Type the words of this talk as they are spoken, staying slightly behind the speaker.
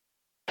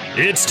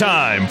It's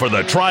time for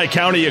the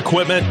Tri-County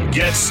Equipment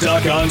Get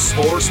Stuck on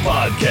Sports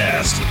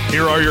podcast.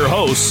 Here are your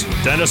hosts,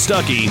 Dennis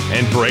Stuckey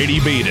and Brady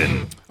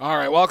Beaton. All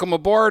right, welcome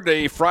aboard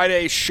the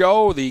Friday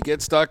show, the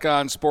Get Stuck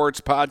on Sports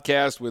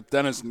podcast with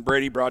Dennis and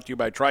Brady, brought to you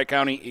by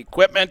Tri-County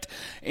Equipment.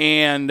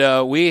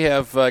 And we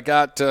have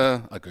got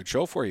a good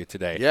show for you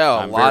today. Yeah,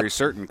 I'm very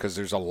certain because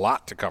there's a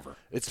lot to cover.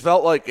 It's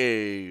felt like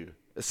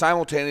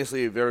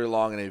simultaneously a very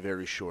long and a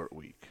very short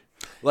week.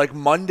 Like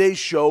Monday's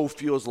show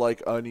feels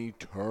like an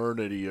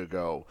eternity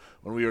ago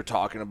when we were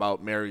talking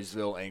about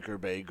Marysville Anchor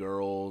Bay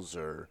girls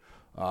or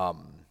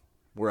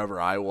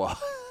wherever I was.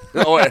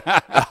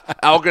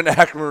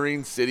 Algonac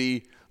Marine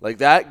City. Like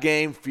that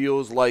game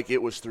feels like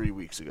it was 3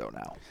 weeks ago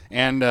now.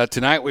 And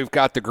tonight we've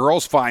got the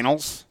girls'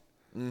 finals.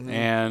 Mm-hmm.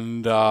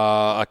 And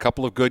a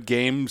couple of good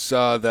games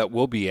that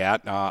we'll be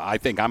at. I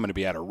think I'm going to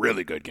be at a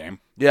really good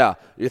game. Yeah.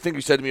 You think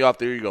you said to me off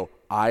there, you go,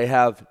 I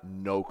have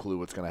no clue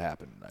what's going to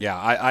happen tonight. Yeah,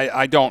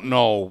 I don't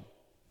know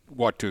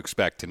what to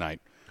expect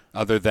tonight,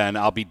 other than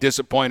I'll be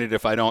disappointed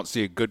if I don't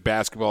see a good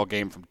basketball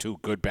game from two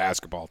good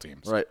basketball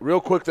teams. Right. Real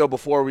quick, though,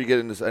 before we get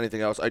into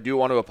anything else, I do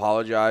want to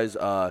apologize.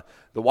 The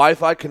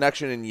Wi-Fi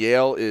connection in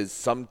Yale is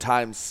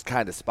sometimes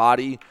kind of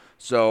spotty.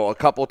 So a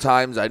couple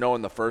times, I know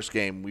in the first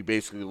game, we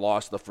basically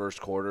lost the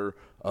first quarter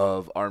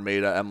of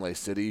Armada Emily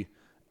City.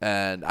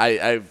 And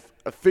I've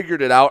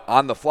figured it out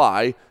on the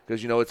fly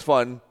because, it's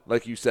fun,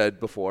 like you said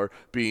before,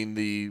 being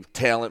the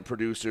talent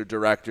producer,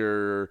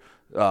 director,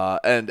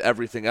 and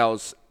everything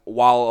else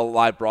while a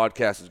live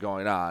broadcast is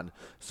going on.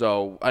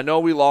 So I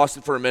know we lost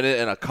it for a minute,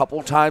 and a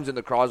couple times in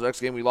the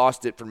Crosvex game, we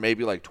lost it for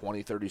maybe like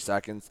 20, 30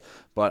 seconds.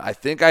 But I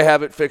think I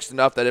have it fixed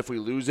enough that if we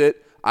lose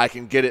it, I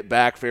can get it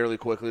back fairly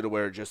quickly to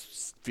where it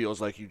just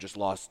feels like you just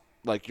lost,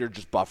 like you're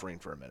just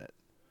buffering for a minute.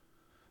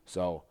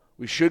 So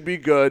we should be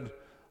good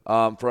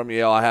from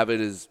Yale. I have it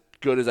as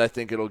good as I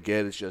think it'll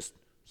get. It's just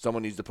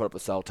someone needs to put up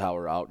a cell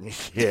tower out in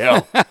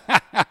Yale.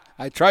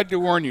 I tried to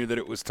warn you that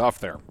it was tough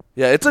there.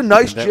 Yeah, it's a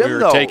nice gym, though. We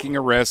were taking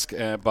a risk,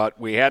 but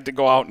we had to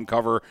go out and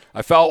cover.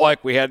 I felt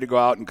like we had to go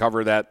out and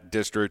cover that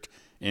district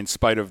in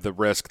spite of the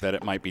risk that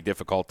it might be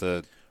difficult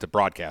to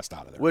broadcast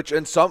out of there. Which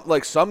in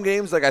some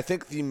games, like I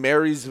think the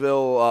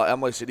Marysville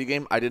Emily City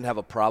game, I didn't have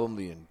a problem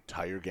the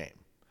entire game,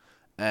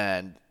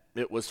 and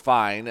it was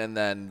fine. And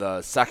then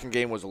the second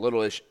game was a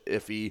little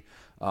iffy,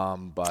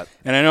 but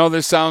and I know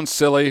this sounds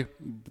silly,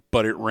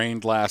 but it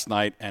rained last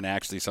night, and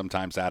actually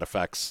sometimes that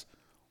affects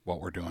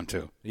what we're doing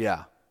too.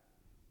 Yeah.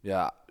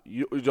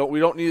 We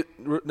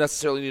don't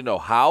necessarily need to know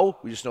how.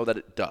 We just know that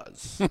it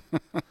does. It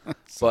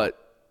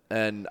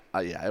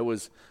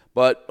was.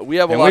 But we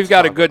have we've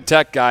got a good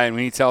tech guy, and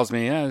when he tells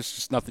me, there's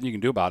just nothing you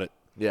can do about it.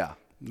 Yeah.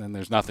 Then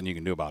there's nothing you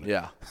can do about it.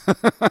 Yeah.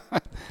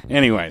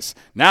 Anyways,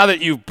 now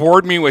that you've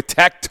bored me with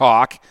tech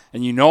talk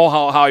and you know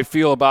how I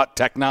feel about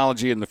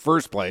technology in the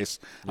first place,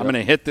 I'm going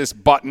to hit this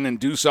button and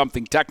do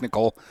something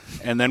technical,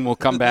 and then we'll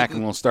come back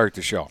and we'll start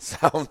the show.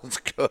 Sounds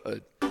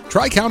good.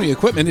 Tri-County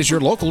Equipment is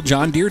your local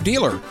John Deere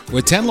dealer.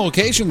 With 10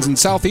 locations in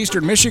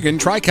southeastern Michigan,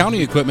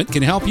 Tri-County Equipment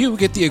can help you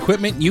get the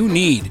equipment you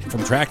need.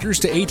 From tractors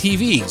to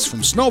ATVs,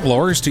 from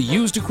snowblowers to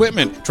used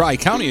equipment,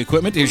 Tri-County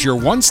Equipment is your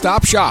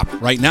one-stop shop.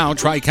 Right now,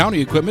 Tri-County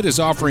Equipment is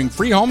offering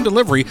free home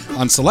delivery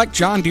on select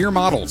John Deere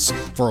models.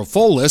 For a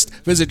full list,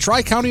 visit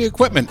Tri-County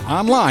Equipment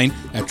online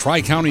at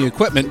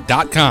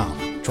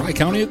tricountyequipment.com.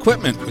 Tri-County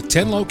Equipment with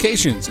 10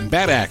 locations in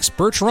Bad Axe,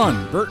 Birch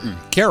Run, Burton,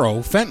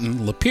 Caro, Fenton,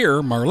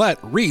 Lapeer, Marlette,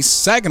 Reese,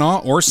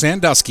 Saginaw, or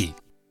Sandusky.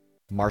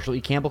 Marshall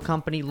E. Campbell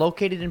Company,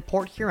 located in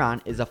Port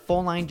Huron, is a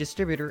full-line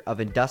distributor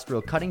of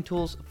industrial cutting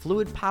tools,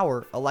 fluid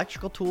power,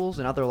 electrical tools,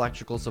 and other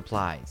electrical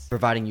supplies,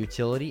 providing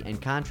utility and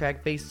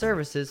contract-based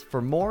services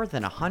for more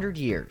than 100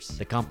 years.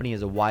 The company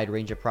has a wide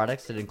range of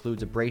products that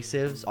includes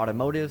abrasives,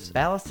 automotives,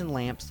 ballast and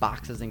lamps,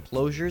 boxes and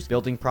closures,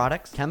 building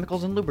products,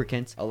 chemicals and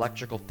lubricants,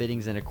 electrical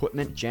fittings and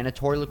equipment,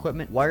 janitorial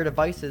equipment, wire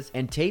devices,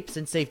 and tapes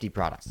and safety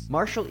products.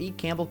 Marshall E.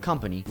 Campbell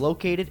Company,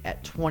 located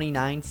at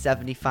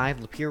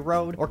 2975 Lapeer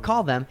Road, or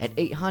call them at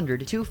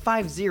 800-250-7520.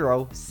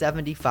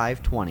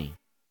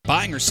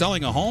 Buying or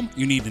selling a home?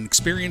 You need an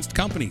experienced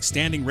company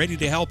standing ready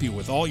to help you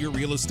with all your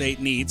real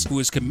estate needs, who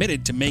is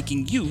committed to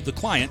making you the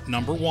client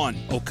number one.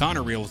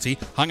 O'Connor Realty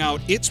hung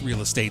out its real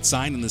estate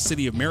sign in the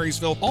city of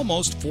Marysville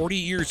almost 40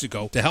 years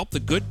ago to help the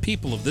good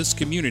people of this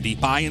community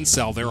buy and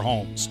sell their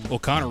homes.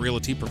 O'Connor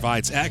Realty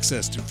provides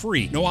access to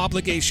free,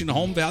 no-obligation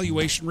home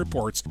valuation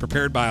reports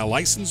prepared by a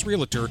licensed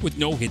realtor with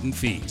no hidden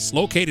fees.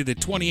 Located at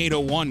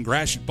 2801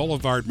 Gratiot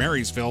Boulevard,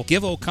 Marysville,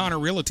 give O'Connor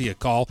Realty a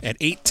call at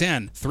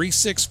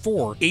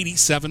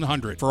 810-364-8700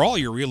 for all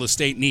your real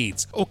estate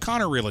needs.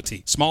 O'Connor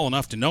Realty, small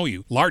enough to know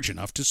you, large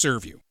enough to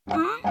serve you.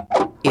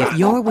 If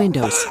your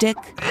windows stick,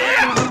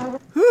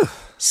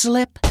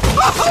 slip,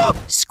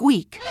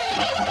 squeak,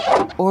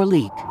 or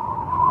leak,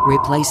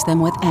 Replace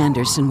them with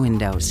Andersen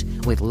windows.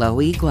 With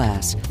low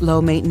E-glass,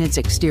 low maintenance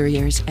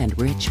exteriors, and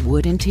rich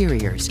wood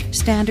interiors,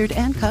 standard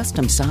and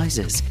custom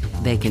sizes,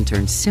 they can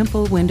turn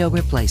simple window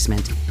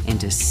replacement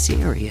into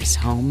serious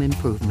home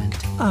improvement.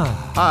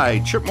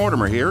 Hi, Chip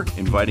Mortimer here,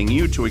 inviting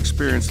you to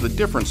experience the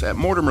difference at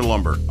Mortimer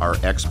Lumber. Our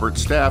expert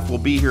staff will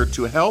be here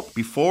to help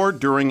before,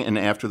 during, and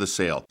after the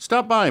sale.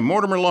 Stop by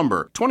Mortimer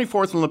Lumber,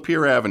 24th and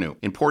Lapeer Avenue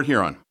in Port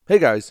Huron. Hey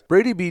guys,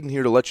 Brady Beaton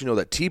here to let you know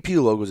that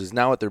TP Logos is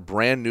now at their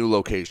brand new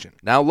location.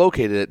 Now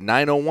located at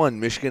 901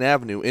 Michigan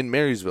Avenue in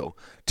Marysville,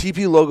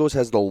 TP Logos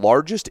has the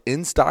largest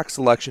in-stock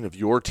selection of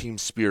your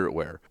team's spirit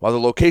wear. While the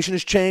location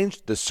has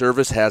changed, the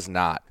service has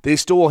not. They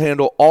still will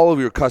handle all of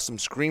your custom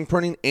screen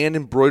printing and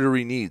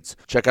embroidery needs.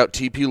 Check out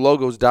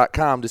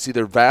tplogos.com to see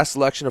their vast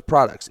selection of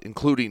products,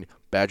 including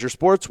Badger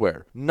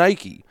Sportswear,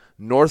 Nike,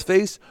 North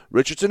Face,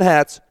 Richardson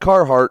hats,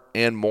 Carhartt,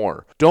 and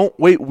more. Don't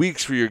wait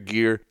weeks for your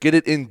gear. Get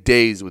it in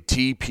days with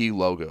TP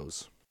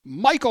Logos.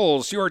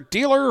 Michael's, your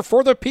dealer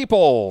for the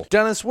people.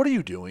 Dennis, what are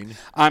you doing?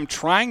 I'm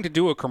trying to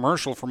do a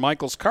commercial for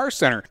Michael's Car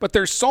Center, but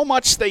there's so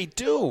much they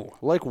do.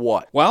 Like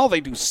what? Well,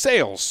 they do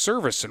sales,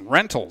 service, and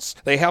rentals.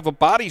 They have a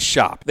body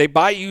shop. They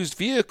buy used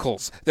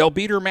vehicles. They'll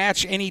beat or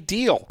match any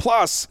deal.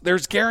 Plus,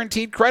 there's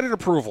guaranteed credit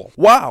approval.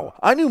 Wow,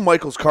 I knew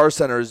Michael's Car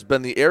Center has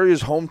been the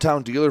area's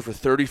hometown dealer for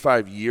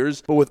 35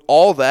 years, but with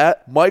all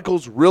that,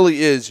 Michael's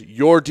really is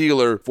your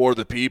dealer for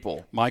the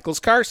people.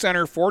 Michael's Car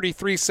Center,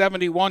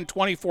 4371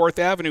 24th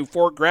Avenue,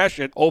 Fort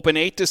Gratiot, open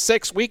 8 to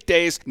 6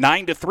 weekdays,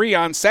 9 to 3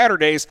 on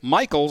Saturdays.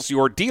 Michael's,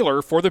 your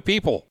dealer for the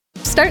people.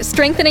 Start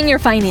strengthening your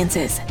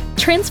finances.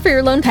 Transfer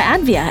your loan to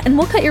Advia and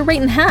we'll cut your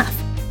rate in half.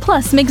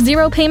 Plus, make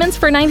 0 payments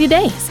for 90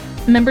 days.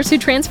 Members who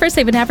transfer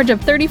save an average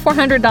of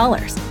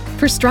 $3,400.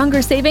 For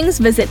stronger savings,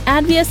 visit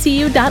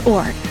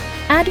adviacu.org.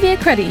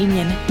 Advia Credit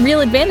Union.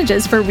 Real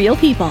advantages for real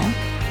people.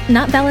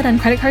 Not valid on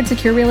credit card,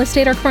 secure real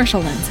estate, or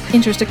commercial loans.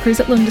 Interest accrues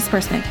at loan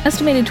disbursement.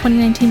 Estimated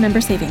 2019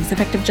 member savings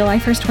effective July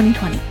 1st,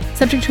 2020.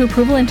 Subject to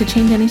approval and to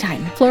change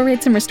anytime. Floor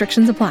rates and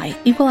restrictions apply.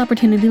 Equal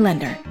opportunity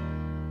lender.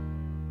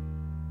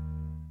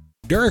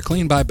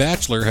 DuraClean by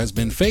Bachelor has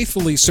been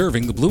faithfully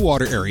serving the Blue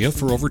Water area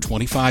for over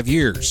 25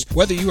 years.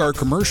 Whether you are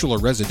commercial or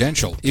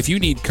residential, if you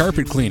need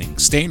carpet cleaning,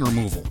 stain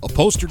removal,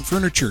 upholstered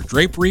furniture,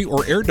 drapery,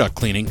 or air duct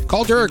cleaning,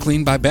 call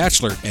DuraClean by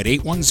Bachelor at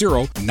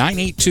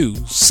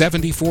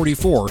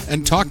 810-982-7044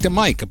 and talk to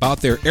Mike about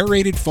their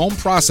aerated foam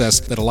process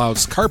that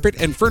allows carpet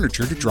and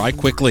furniture to dry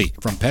quickly.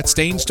 From pet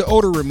stains to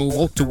odor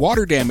removal to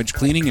water damage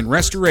cleaning and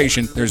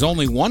restoration, there's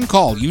only one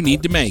call you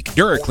need to make.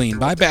 DuraClean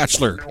by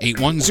Bachelor,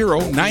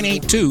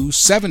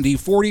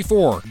 810-982-7044.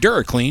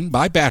 DuraClean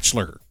by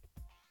Bachelor.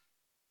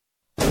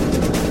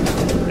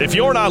 If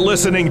you're not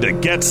listening to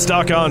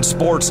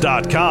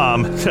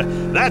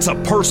GetStuckOnSports.com, that's a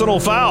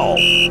personal foul.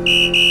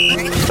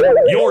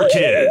 Your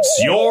kids,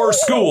 your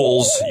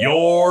schools,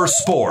 your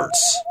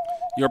sports.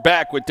 You're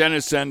back with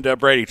Dennis and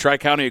Brady.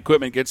 Tri-County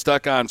Equipment Get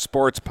Stuck on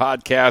Sports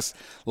podcast.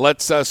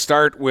 Let's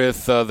start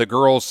with the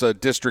girls'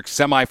 district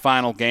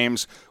semifinal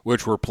games,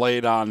 which were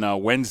played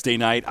on Wednesday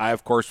night. I,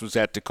 of course, was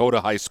at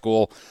Dakota High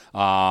School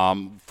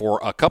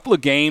for a couple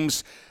of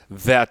games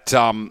that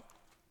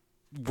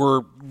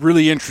were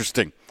really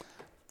interesting.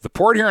 The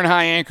Port Huron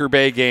High Anchor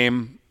Bay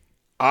game,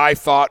 I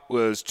thought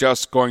was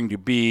just going to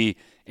be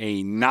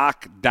a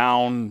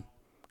knockdown,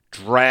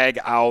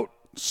 drag-out,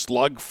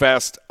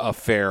 slugfest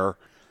affair.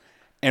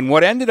 And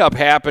what ended up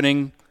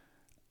happening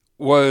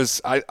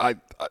was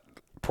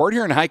Port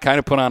Huron High kind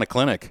of put on a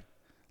clinic.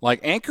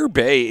 Like, Anchor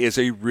Bay is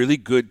a really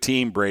good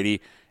team,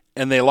 Brady,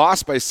 and they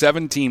lost by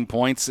 17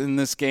 points in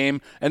this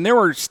game. And there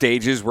were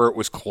stages where it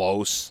was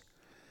close.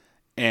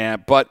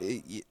 But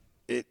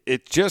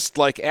it just,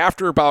 like,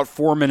 after about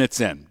 4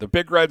 minutes in, the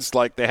Big Reds,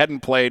 like, they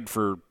hadn't played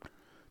for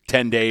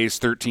 10 days,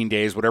 13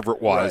 days, whatever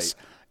it was.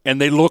 Right.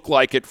 And they looked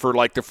like it for,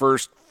 like, the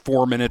first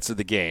 4 minutes of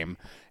the game.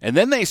 And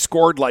then they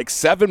scored like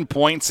 7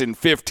 points in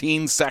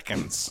 15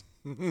 seconds.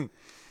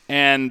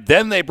 And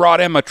then they brought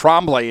Emma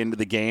Tremblay into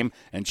the game,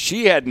 and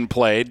she hadn't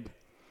played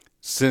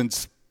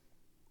since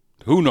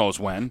who knows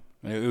when.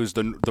 It was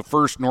the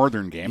first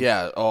Northern game.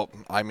 Yeah,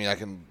 I mean, I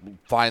can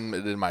find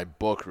it in my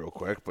book real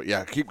quick, but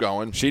yeah, keep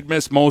going. She'd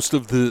missed most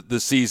of the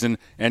season,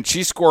 and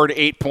she scored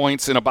 8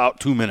 points in about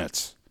 2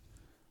 minutes.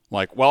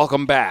 Like,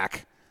 welcome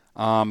back.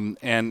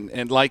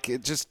 And like,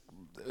 it just –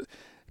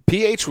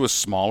 PH was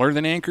smaller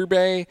than Anchor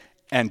Bay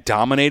and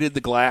dominated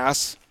the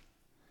glass.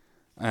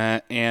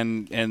 And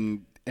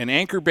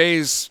Anchor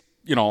Bay's,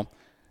 you know,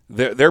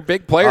 they're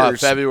big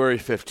players. February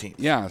 15th.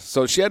 Yeah,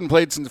 so she hadn't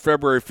played since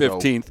February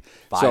 15th.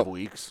 So 5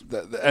 weeks.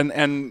 And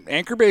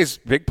Anchor Bay's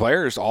big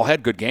players all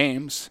had good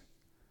games.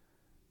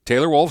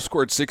 Taylor Wolf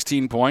scored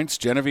 16 points.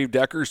 Genevieve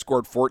Decker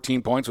scored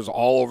 14 points, was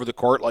all over the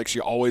court like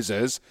she always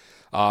is.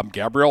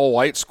 Gabrielle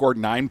White scored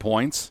 9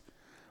 points.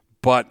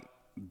 But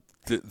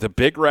the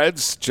Big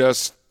Reds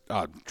just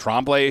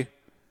Tremblay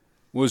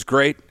was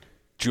great.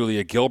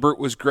 Julia Gilbert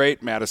was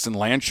great. Madison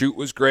Landshut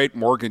was great.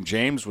 Morgan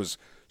James was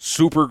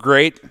super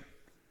great.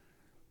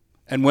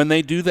 And when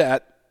they do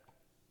that,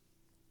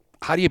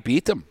 how do you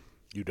beat them?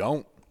 You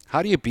don't.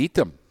 How do you beat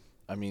them?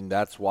 I mean,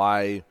 that's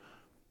why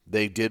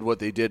they did what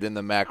they did in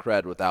the MAC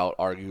Red without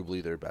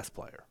arguably their best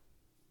player.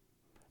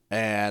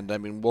 And, I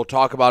mean, we'll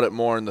talk about it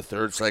more in the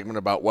third segment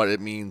about what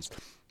it means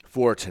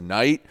for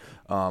tonight.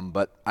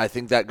 But I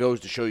think that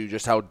goes to show you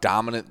just how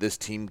dominant this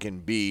team can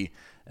be.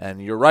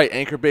 And you're right,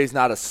 Anchor Bay's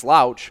not a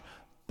slouch,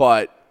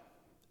 but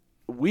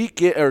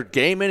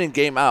game in and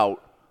game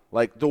out,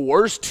 like the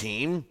worst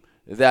team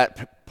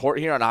that Port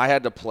Huron High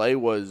had to play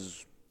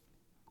was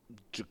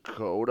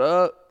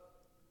Dakota,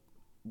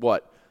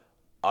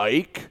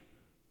 Ike,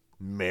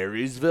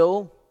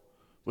 Marysville,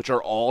 which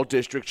are all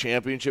district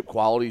championship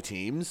quality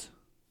teams.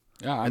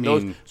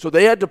 Yeah, so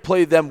they had to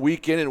play them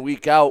week in and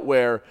week out,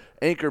 where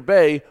Anchor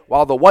Bay,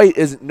 while the White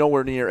isn't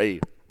nowhere near a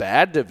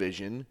bad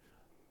division,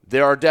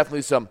 there are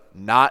definitely some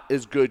not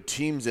as good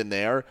teams in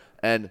there,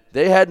 and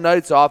they had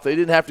nights off. They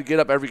didn't have to get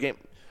up every game.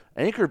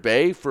 Anchor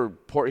Bay for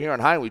Port Huron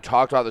High, and we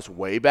talked about this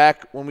way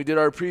back when we did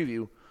our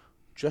preview,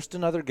 just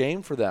another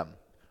game for them.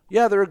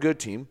 Yeah, they're a good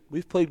team.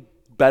 We've played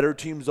better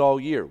teams all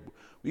year.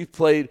 We've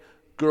played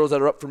girls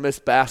that are up for Miss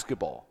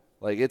Basketball.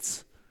 Like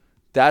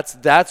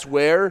that's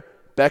where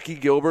Becky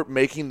Gilbert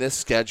making this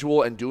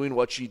schedule and doing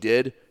what she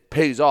did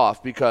pays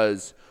off,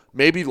 because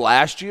maybe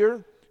last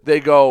year they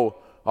go,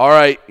 all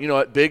right,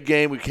 at big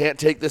game, we can't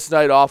take this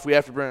night off. We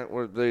have to bring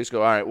it. They just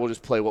go, all right, we'll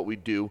just play what we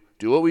do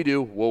what we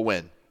do, we'll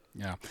win.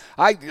 Yeah.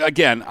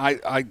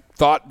 I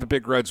thought the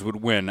Big Reds would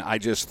win. I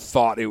just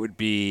thought it would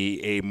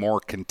be a more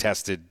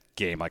contested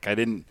game. Like, I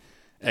didn't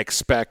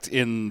expect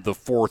in the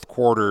fourth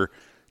quarter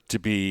to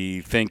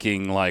be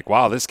thinking like,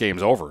 wow, this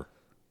game's over.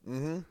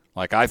 Mm-hmm.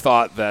 Like, I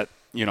thought that,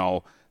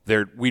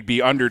 we'd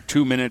be under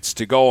 2 minutes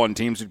to go and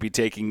teams would be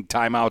taking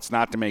timeouts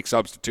not to make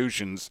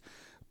substitutions,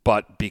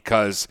 but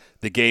because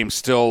the game's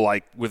still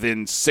like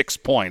within 6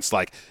 points.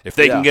 Like, if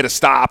they can get a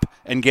stop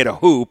and get a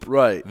hoop,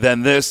 right,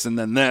 then this, and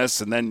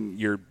then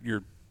you're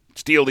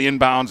steal the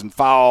inbounds and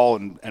foul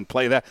and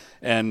play that.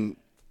 And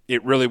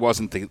it really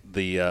wasn't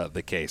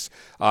the case.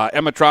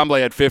 Emma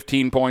Tremblay had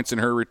 15 points in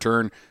her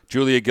return.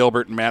 Julia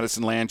Gilbert and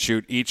Madison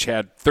Landshut each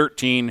had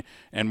 13,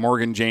 and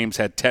Morgan James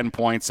had 10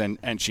 points,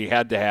 and she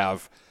had to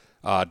have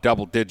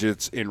double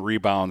digits in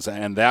rebounds.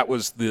 And that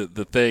was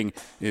the thing,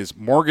 is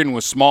Morgan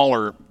was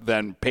smaller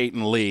than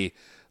Peyton Lee,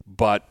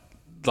 but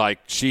like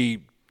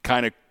she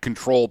kind of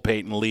controlled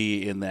Peyton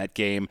Lee in that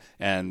game,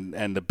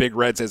 and the Big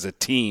Reds as a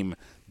team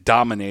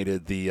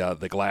dominated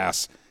the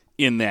glass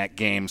in that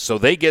game. So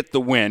they get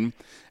the win.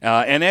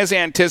 And as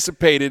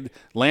anticipated,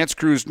 L'Anse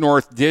Creuse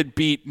North did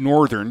beat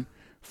Northern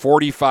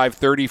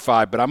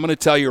 45-35. But I'm going to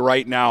tell you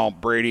right now,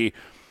 Brady,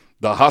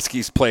 the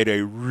Huskies played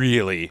a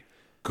really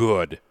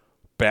good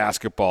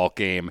basketball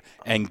game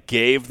and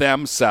gave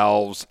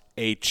themselves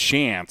a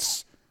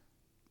chance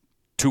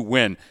to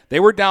win. They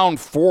were down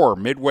 4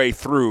 midway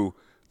through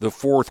the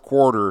fourth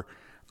quarter.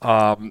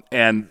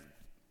 And,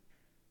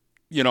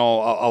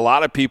 a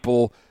lot of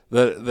people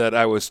that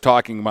I was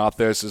talking about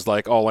this is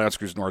like, oh, L'Anse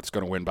Creuse North is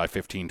going to win by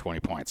 15, 20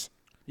 points.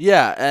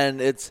 Yeah, and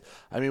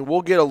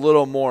we'll get a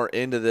little more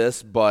into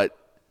this, but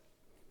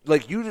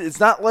it's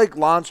not like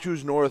L'Anse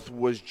Creuse North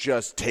was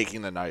just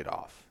taking the night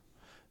off.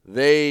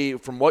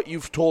 From what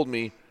you've told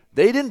me,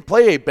 they didn't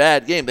play a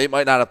bad game. They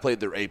might not have played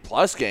their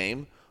A-plus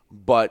game,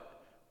 but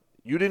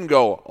you didn't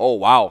go, oh,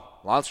 wow,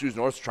 L'Anse Creuse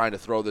North's trying to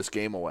throw this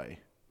game away.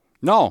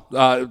 No,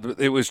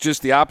 it was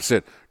just the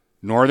opposite.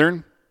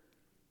 Northern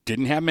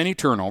didn't have many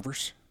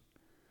turnovers.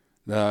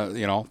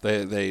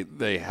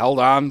 They held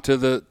on to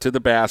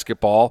the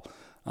basketball.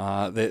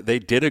 They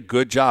did a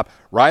good job.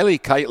 Riley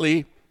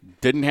Kitely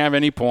didn't have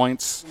any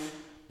points,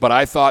 but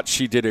I thought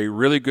she did a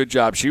really good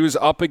job. She was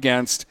up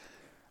against,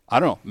 I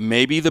don't know,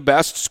 maybe the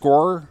best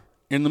scorer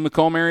in the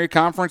Macomb Area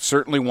Conference,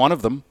 certainly one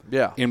of them,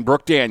 in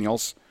Brooke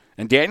Daniels.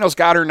 And Daniels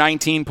got her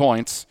 19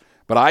 points,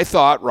 but I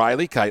thought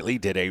Riley Kitely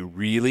did a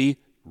really,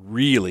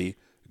 really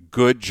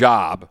good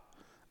job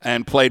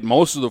and played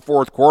most of the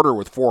fourth quarter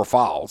with 4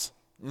 fouls.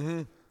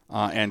 Mm-hmm.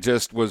 And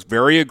just was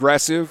very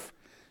aggressive,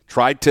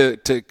 tried to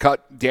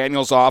cut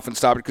Daniels off and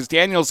stop it, because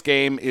Daniels'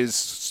 game is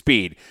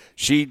speed.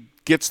 She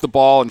gets the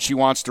ball and she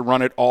wants to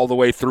run it all the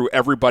way through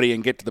everybody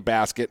and get to the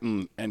basket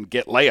and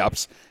get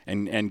layups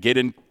and get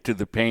into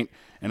the paint.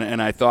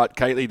 And I thought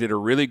Kitely did a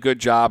really good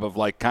job of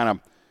like kind of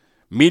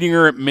meeting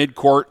her at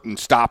midcourt and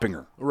stopping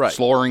her, right,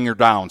 slowing her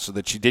down so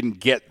that she didn't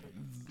get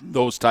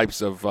those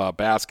types of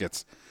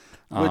baskets.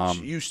 Which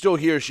you still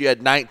hear she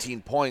had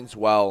 19 points.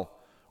 Well,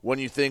 when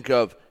you think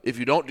of if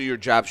you don't do your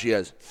job, she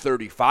has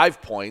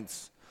 35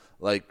 points.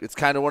 Like, it's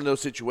kind of one of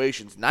those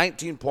situations.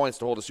 19 points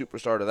to hold a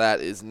superstar to that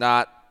is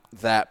not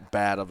that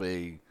bad of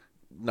a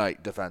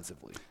night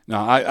defensively. No,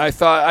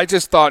 I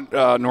just thought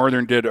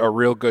Northern did a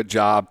real good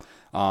job.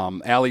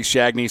 Allie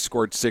Shagney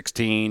scored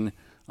 16.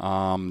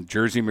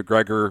 Jersey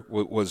McGregor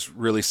was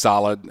really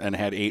solid and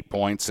had 8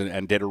 points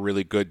and did a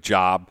really good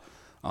job.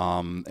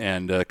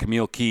 And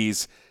Camille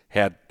Keys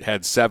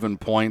had 7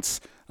 points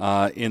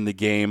in the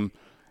game.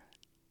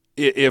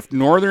 If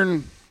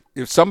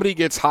somebody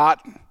gets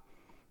hot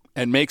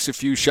and makes a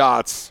few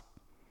shots,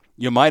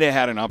 you might have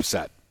had an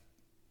upset.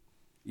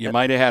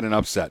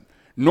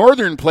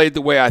 Northern played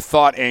the way I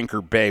thought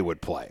Anchor Bay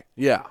would play.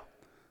 Yeah.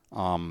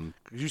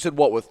 You said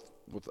what with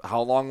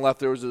how long left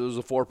there was? It was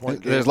a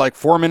 4-point game. There's like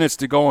 4 minutes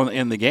to go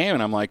in the game,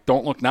 and I'm like,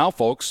 don't look now,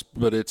 folks,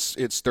 but it's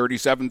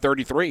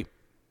 37-33.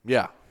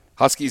 Yeah.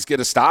 Huskies get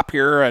a stop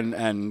here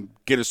and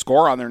get a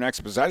score on their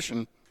next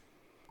possession.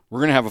 We're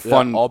going to have a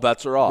fun. All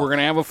bets are off. We're going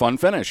to have a fun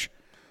finish.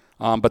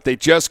 But they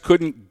just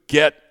couldn't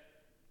get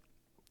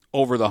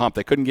over the hump.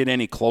 They couldn't get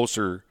any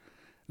closer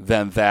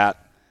than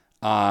that.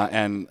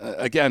 And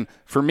again,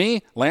 for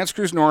me, L'Anse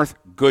Creuse North,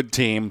 good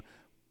team.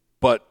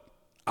 But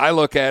I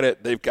look at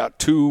it, they've got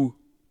two,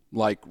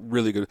 like,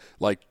 really good.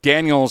 Like,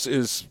 Daniels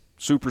is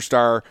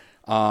superstar,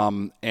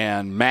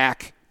 and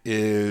Mack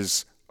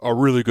is a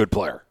really good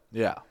player.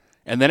 Yeah.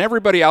 And then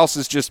everybody else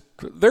is just,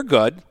 they're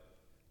good.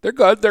 They're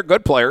good. They're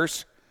good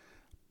players.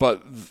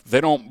 But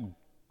they don't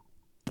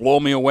blow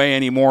me away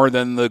any more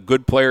than the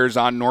good players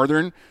on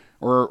Northern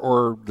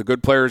or the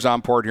good players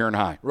on Port Huron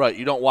High. Right.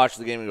 You don't watch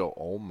the game and go,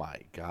 oh, my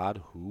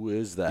God, who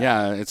is that?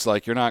 Yeah, it's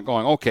like you're not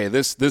going, okay,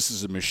 this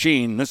is a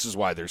machine. This is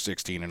why they're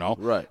 16-0.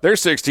 Right. They're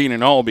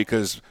 16-0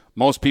 because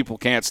most people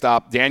can't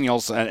stop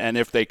Daniels, and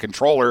if they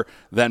control her,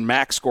 then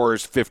Max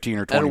scores 15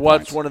 or 20 And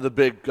what's points. one of the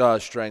big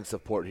strengths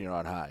of Port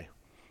Huron High?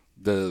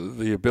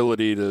 The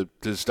ability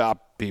to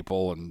stop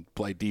people and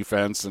play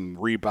defense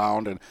and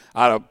rebound. And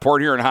out of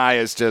Port Huron High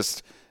is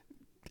just,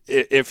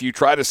 if you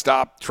try to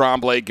stop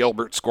Tremblay,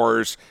 Gilbert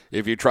scores.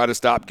 If you try to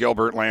stop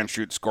Gilbert,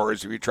 Landshut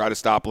scores. If you try to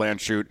stop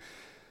Landshut,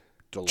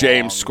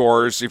 James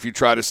scores. If you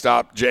try to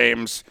stop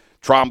James,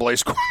 Tremblay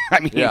scores. I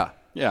mean,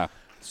 yeah.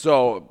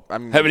 So, I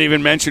mean, Haven't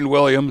even mentioned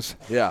Williams.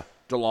 Yeah.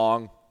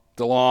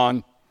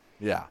 DeLong.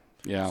 Yeah.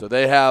 So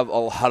they have a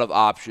lot of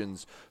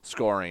options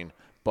scoring,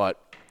 but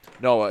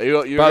no.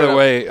 By the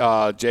way,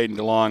 Jaden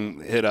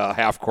DeLong hit a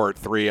half-court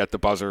three at the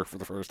buzzer for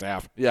the first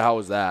half. Yeah, how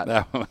was that?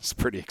 That was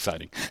pretty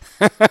exciting.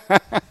 All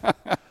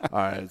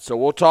right, so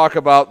we'll talk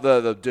about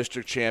the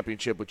district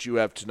championship, which you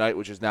have tonight,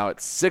 which is now at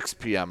 6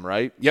 p.m.,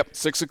 right? Yep,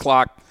 6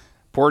 o'clock.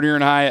 Port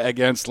Huron High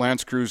against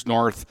L'Anse Creuse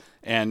North,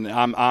 and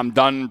I'm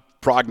done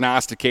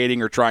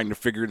prognosticating or trying to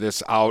figure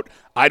this out.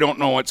 I don't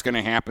know what's going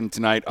to happen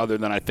tonight other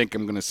than I think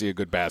I'm going to see a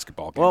good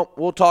basketball game. Well,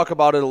 we'll talk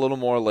about it a little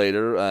more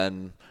later.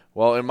 And,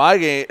 well, in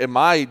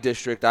my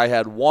district, I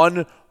had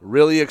one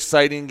really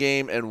exciting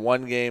game and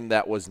one game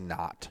that was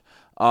not.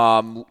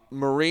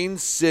 Marine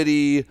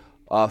City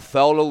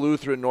fell to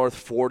Lutheran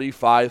North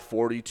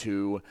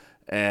 45-42,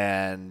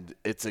 and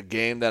it's a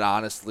game that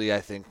honestly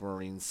I think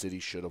Marine City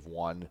should have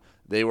won.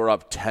 They were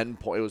up 10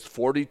 points. It was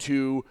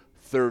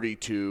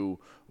 42-32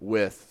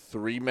 with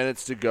 3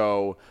 minutes to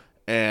go.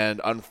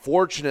 And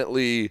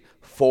unfortunately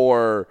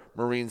for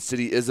Marine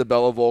City,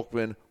 Isabella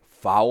Volkman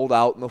fouled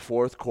out in the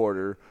fourth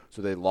quarter,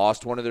 so they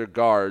lost one of their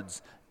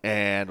guards,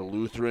 and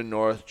Lutheran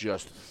North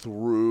just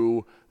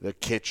threw the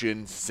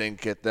kitchen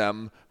sink at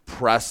them,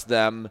 pressed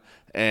them,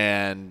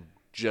 and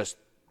just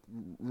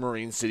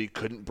Marine City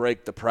couldn't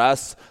break the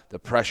press. The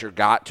pressure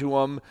got to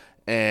them,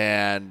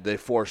 and they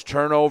forced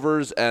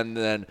turnovers, and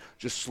then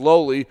just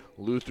slowly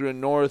Lutheran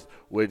North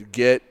would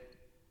get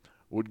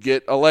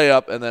a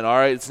layup, and then, all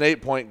right, it's an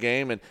 8-point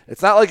game. And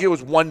it's not like it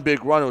was one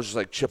big run. It was just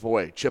like chip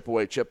away, chip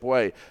away, chip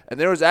away. And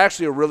there was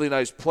actually a really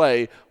nice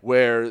play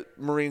where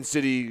Marine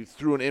City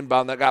threw an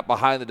inbound that got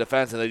behind the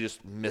defense, and they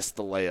just missed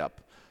the layup.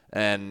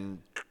 And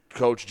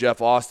Coach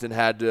Jeff Austin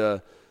had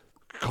to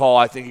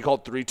I think he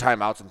called 3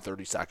 timeouts in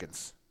 30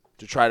 seconds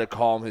to try to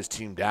calm his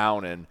team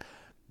down. And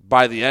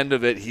by the end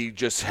of it, he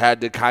just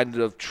had to kind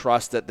of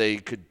trust that they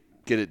could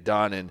get it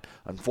done. And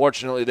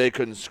unfortunately, they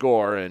couldn't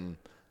score. And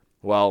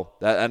well,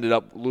 that ended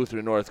up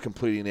Lutheran North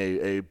completing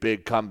a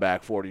big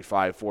comeback,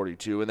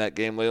 45-42. In that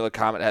game, Layla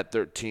Comet had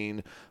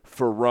 13,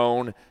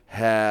 Ferrone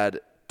had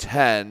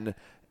 10,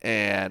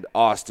 and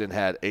Austin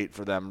had 8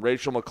 for them.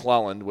 Rachel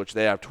McClelland, which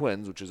they have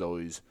twins, which is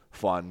always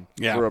fun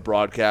for a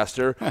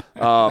broadcaster,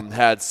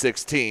 had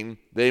 16.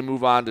 They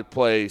move on to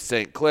play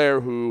St.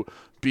 Clair, who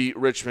beat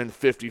Richmond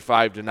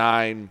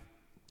 55-9.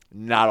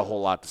 Not a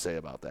whole lot to say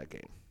about that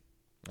game.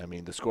 I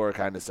mean, the score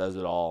kind of says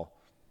it all.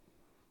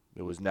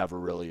 It was never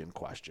really in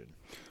question.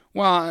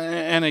 Well,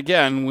 and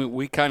again,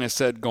 we kind of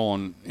said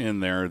going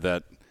in there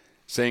that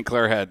St.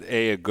 Clair had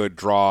a good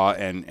draw,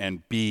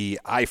 and B,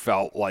 I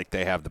felt like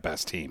they have the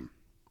best team.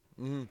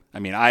 Mm-hmm. I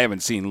mean, I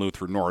haven't seen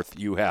Lutheran North.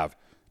 You have.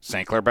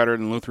 St. Clair better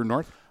than Lutheran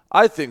North?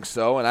 I think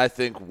so, and I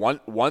think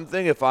one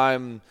thing, if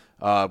I'm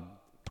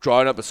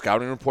drawing up a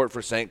scouting report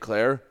for St.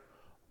 Clair,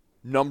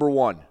 number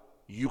one,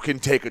 you can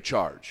take a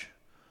charge.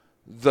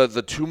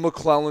 The 2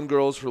 McClellan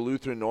girls for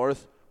Lutheran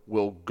North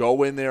will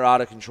go in there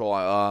out of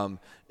control.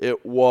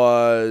 It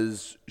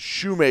was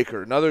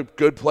Shoemaker, another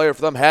good player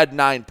for them, had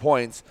 9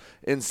 points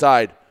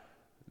inside.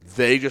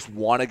 They just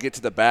want to get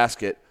to the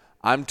basket.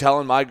 I'm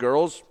telling my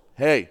girls,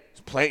 hey,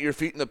 plant your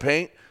feet in the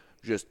paint,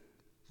 just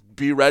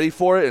be ready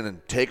for it, and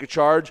then take a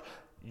charge.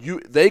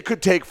 They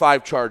could take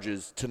 5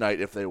 charges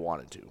tonight if they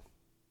wanted to.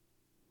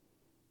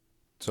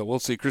 So we'll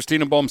see.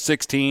 Christina Bohm,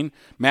 16.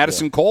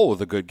 Madison Cole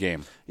with a good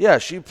game. Yeah,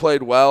 she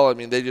played well. I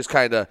mean, they just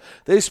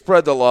they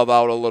spread the love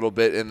out a little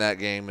bit in that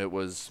game. It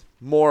was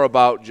more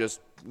about just,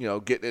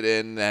 getting it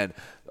in. And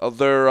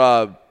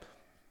their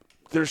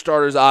their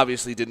starters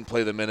obviously didn't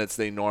play the minutes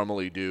they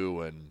normally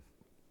do, and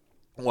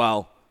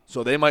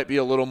so they might be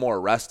a little more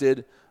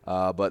rested,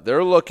 but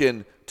they're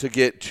looking to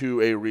get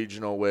to a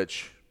regional,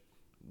 which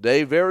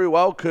they very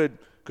well could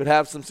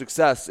have some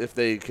success if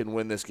they can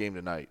win this game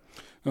tonight.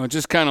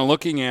 Just kind of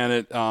looking at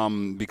it,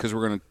 because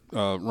we're going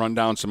to run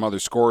down some other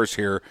scores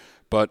here,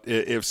 but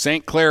if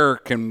St. Clair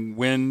can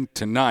win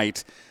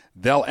tonight,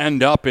 they'll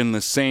end up in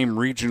the same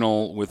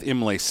regional with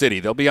Imlay City.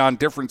 They'll be on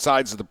different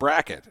sides of the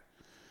bracket.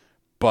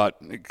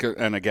 But,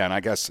 and again, I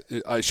guess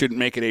I shouldn't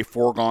make it a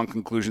foregone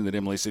conclusion that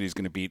Imlay City is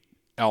going to beat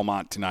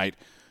Elmont tonight,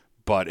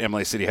 but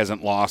Imlay City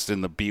hasn't lost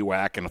in the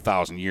BWAC in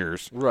 1,000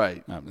 years.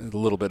 Right. A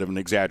little bit of an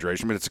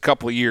exaggeration, but it's a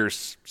couple of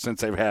years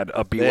since they've had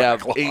a BWAC They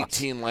have loss.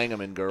 18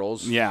 Langham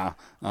girls. Yeah,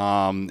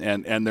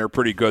 and they're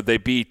pretty good. They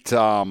beat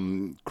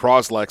Croslex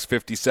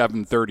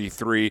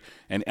 57-33,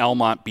 and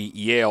Elmont beat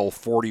Yale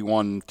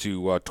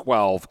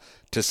 41-12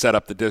 to set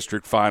up the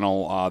district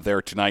final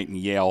there tonight in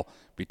Yale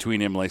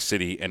between Imlay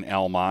City and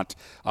Elmont.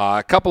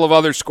 A couple of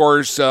other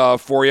scores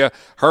for you.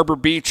 Harbor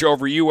Beach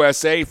over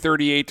USA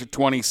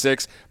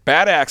 38-26.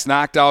 Bad Axe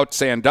knocked out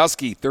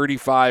Sandusky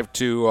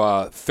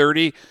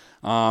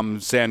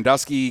 35-30.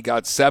 Sandusky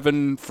got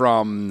 7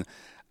 from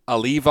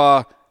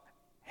Aliva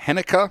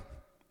Hennica.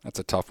 That's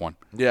a tough one.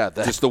 Yeah.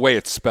 Just the way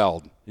it's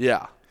spelled.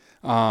 Yeah.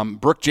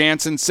 Brooke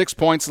Jansen, 6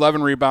 points,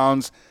 11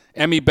 rebounds.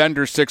 Emmy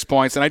Bender, 6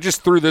 points. And I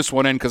just threw this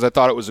one in because I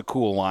thought it was a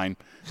cool line.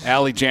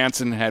 Allie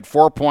Jansen had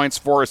 4 points,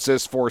 4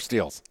 assists, 4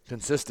 steals.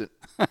 Consistent.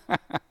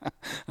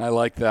 I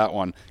like that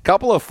one.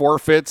 Couple of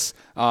forfeits.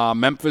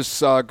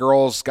 Memphis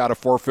girls got a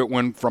forfeit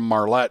win from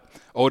Marlette.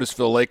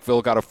 Otisville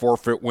Lakeville got a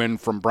forfeit win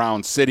from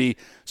Brown City.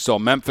 So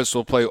Memphis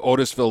will play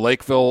Otisville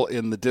Lakeville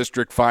in the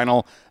district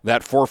final.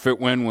 That forfeit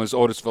win was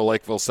Otisville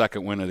Lakeville's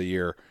second win of the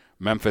year.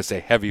 Memphis a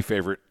heavy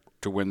favorite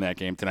to win that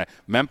game tonight.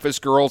 Memphis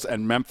girls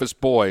and Memphis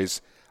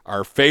boys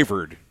are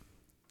favored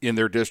in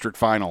their district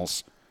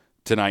finals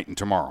tonight and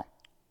tomorrow.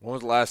 When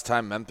was the last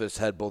time Memphis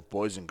had both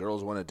boys and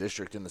girls win a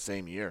district in the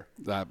same year?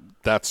 That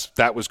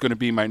was going to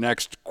be my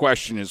next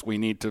question, is we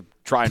need to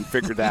try and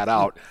figure that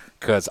out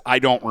because I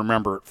don't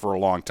remember it for a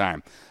long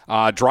time.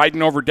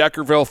 Dryden over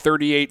Deckerville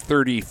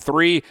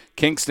 38-33.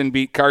 Kingston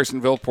beat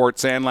Carsonville Port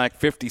Sandlac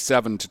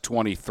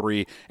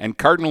 57-23. And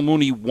Cardinal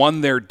Mooney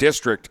won their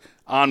district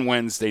on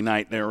Wednesday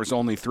night. There was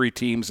only 3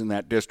 teams in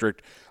that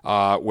district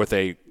with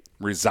a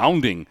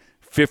resounding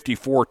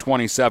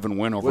 54-27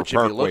 win over Which,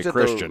 Parkway if you looked at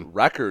Christian. the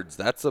records,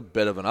 that's a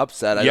bit of an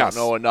upset. I Yes.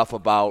 don't know enough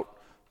about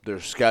their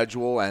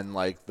schedule and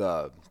like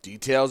the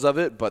details of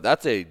it, but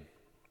that's a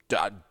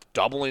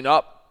doubling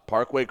up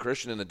Parkway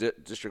Christian in the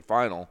district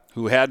final.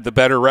 Who had the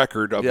better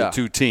record of Yeah. the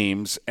two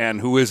teams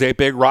and who is a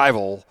big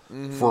rival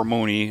for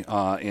Mooney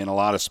in a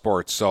lot of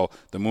sports. So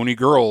the Mooney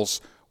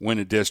girls win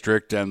a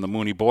district and the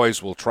Mooney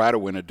boys will try to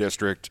win a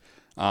district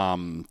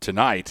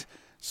tonight.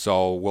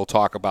 So we'll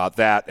talk about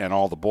that and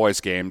all the boys'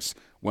 games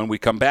when we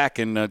come back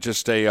in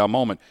just a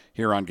moment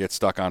here on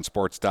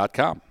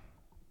GetStuckOnSports.com.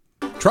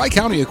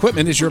 Tri-County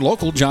Equipment is your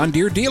local John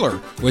Deere dealer.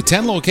 With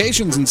 10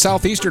 locations in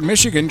southeastern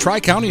Michigan,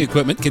 Tri-County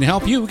Equipment can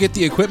help you get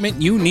the equipment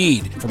you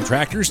need. From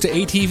tractors to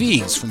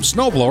ATVs, from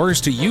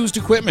snowblowers to used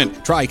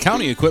equipment,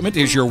 Tri-County Equipment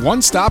is your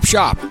one-stop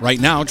shop.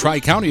 Right now,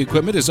 Tri-County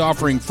Equipment is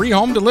offering free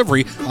home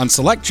delivery on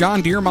select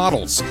John Deere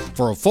models.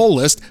 For a full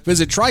list,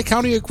 visit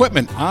Tri-County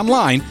Equipment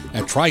online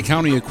at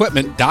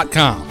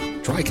tricountyequipment.com.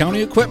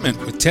 Tri-County Equipment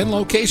with 10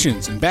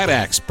 locations in Bad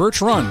Axe,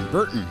 Birch Run,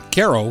 Burton,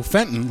 Caro,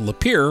 Fenton,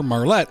 Lapeer,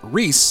 Marlette,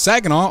 Reese,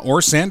 Saginaw,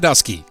 or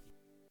Sandusky.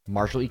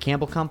 Marshall E.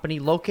 Campbell Company,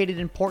 located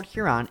in Port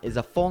Huron, is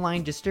a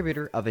full-line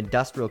distributor of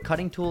industrial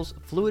cutting tools,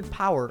 fluid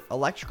power,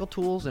 electrical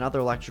tools, and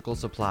other electrical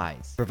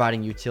supplies,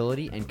 providing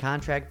utility and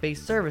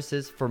contract-based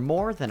services for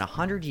more than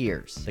 100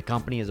 years. The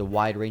company has a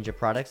wide range of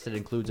products that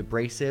includes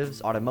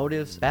abrasives,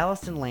 automotives,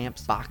 ballast and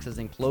lamps, boxes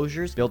and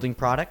closures, building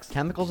products,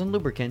 chemicals and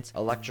lubricants,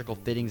 electrical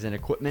fittings and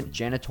equipment,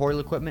 janitorial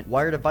equipment,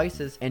 wire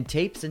devices, and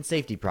tapes and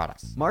safety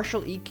products.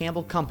 Marshall E.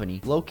 Campbell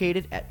Company,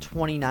 located at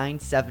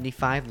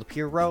 2975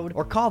 Lapeer Road,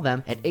 or call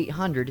them at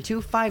 800-250-7520.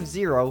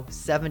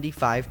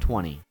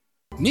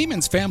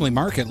 Neiman's Family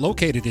Market,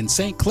 located in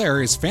St.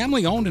 Clair, is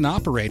family-owned and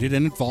operated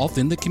and involved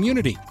in the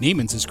community.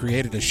 Neiman's has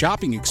created a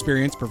shopping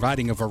experience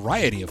providing a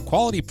variety of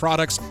quality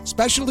products,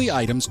 specialty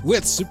items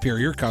with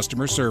superior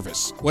customer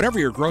service. Whatever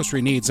your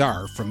grocery needs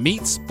are, from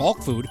meats,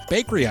 bulk food,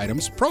 bakery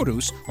items,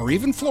 produce, or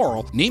even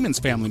floral, Neiman's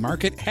Family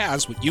Market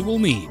has what you will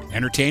need.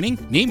 Entertaining?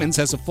 Neiman's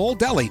has a full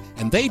deli,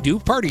 and they do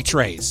party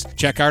trays.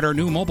 Check out our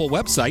new mobile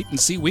website and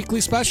see weekly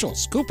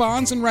specials,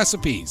 coupons, and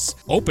recipes.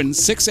 Open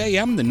 6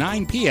 a.m. to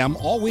 9 p.m.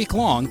 all week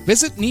long.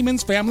 Visit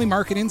Neiman's Family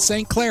Market in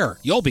St. Clair.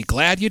 You'll be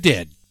glad you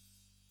did.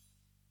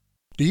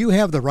 Do you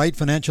have the right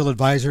financial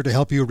advisor to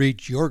help you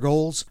reach your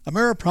goals?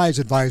 Ameriprise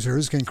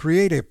Advisors can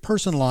create a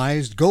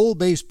personalized,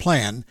 goal-based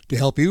plan to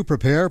help you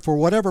prepare for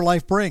whatever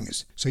life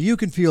brings, so you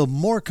can feel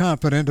more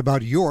confident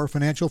about your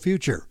financial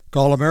future.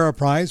 Call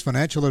Ameriprise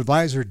Financial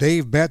Advisor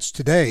Dave Betts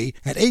today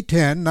at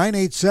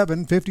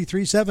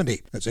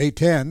 810-987-5370. That's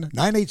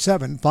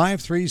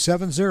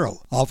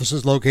 810-987-5370. Office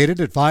is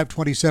located at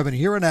 527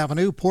 Huron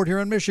Avenue, Port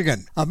Huron,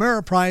 Michigan.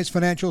 Ameriprise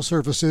Financial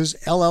Services,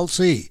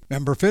 LLC.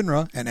 Member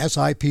FINRA and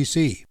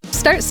SIPC.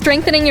 Start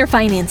strengthening your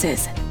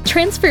finances.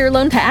 Transfer your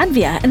loan to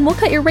Advia and we'll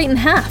cut your rate in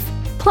half.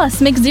 Plus,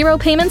 make 0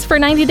 payments for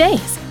 90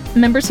 days.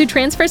 Members who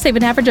transfer save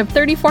an average of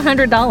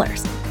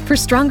 $3,400. For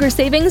stronger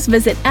savings,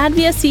 visit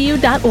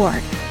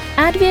adviacu.org.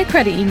 Advia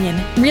Credit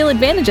Union. Real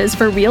advantages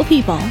for real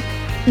people.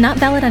 Not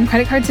valid on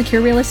credit card, secure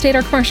real estate,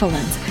 or commercial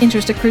loans.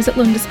 Interest accrues at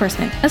loan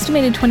disbursement.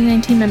 Estimated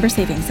 2019 member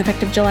savings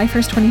effective July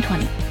 1st,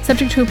 2020.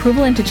 Subject to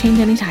approval and to change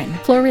anytime.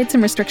 Floor rates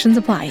and restrictions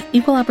apply.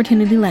 Equal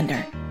opportunity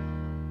lender.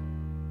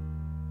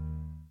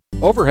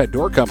 Overhead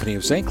Door Company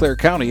of St. Clair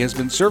County has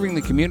been serving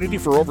the community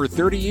for over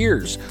 30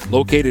 years.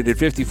 Located at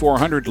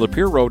 5400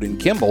 Lapeer Road in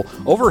Kimball,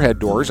 Overhead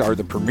Doors are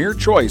the premier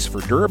choice for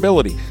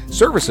durability,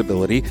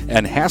 serviceability,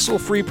 and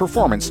hassle-free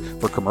performance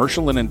for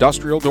commercial and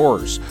industrial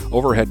doors.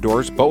 Overhead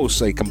Doors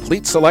boasts a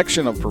complete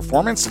selection of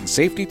performance and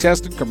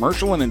safety-tested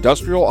commercial and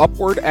industrial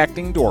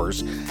upward-acting doors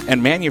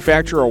and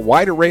manufacture a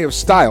wide array of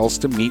styles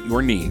to meet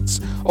your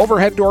needs.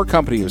 Overhead Door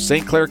Company of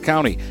St. Clair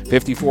County,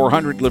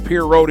 5400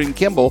 Lapeer Road in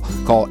Kimball.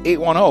 Call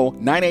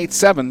 810-987-2185.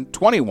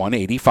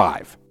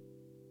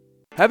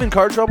 Having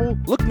car trouble?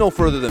 Look no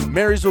further than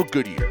Marysville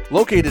Goodyear.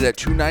 Located at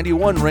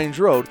 291 Range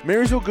Road,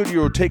 Marysville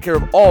Goodyear will take care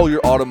of all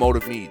your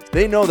automotive needs.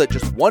 They know that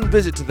just one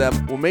visit to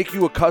them will make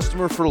you a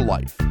customer for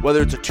life.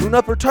 Whether it's a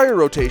tune-up or tire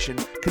rotation,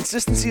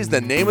 consistency is the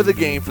name of the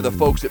game for the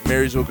folks at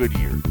Marysville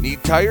Goodyear.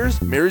 Need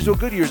tires? Marysville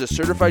Goodyear is a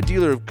certified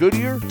dealer of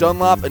Goodyear,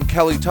 Dunlop, and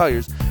Kelly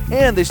tires,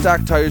 and they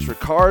stock tires for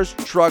cars,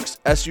 trucks,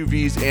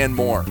 SUVs, and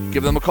more.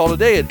 Give them a call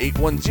today at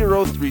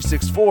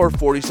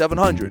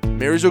 810-364-4700.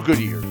 Marysville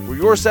Goodyear, where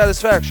your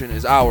satisfaction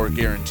is our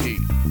guarantee.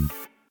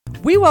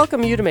 We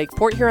welcome you to make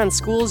Port Huron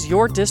Schools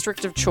your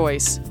district of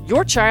choice.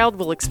 Your child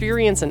will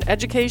experience an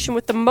education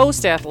with the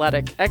most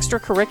athletic,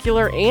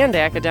 extracurricular, and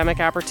academic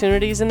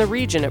opportunities in the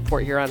region at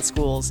Port Huron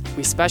Schools.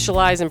 We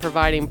specialize in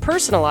providing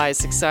personalized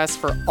success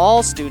for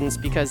all students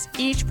because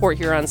each Port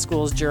Huron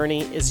Schools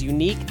journey is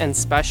unique and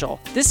special.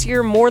 This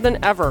year, more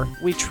than ever,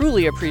 we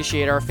truly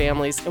appreciate our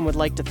families and would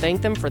like to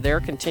thank them for their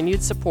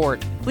continued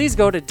support. Please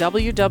go to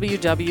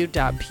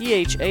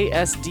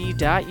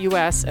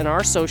www.phasd.us and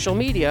our social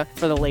media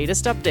for the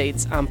latest updates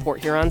on Port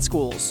Huron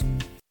Schools.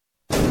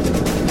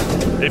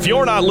 If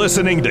you're not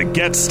listening to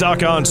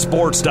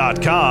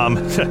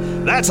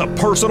GetStuckOnSports.com, that's a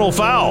personal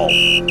foul.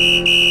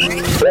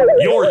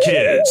 Your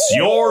kids,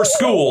 your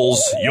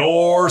schools,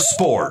 your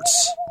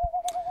sports.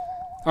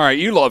 All right,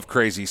 you love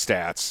crazy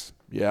stats.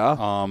 Yeah.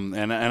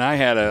 And I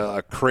had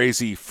a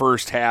crazy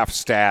first half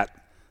stat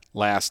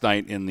last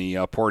night in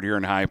the Port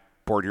Huron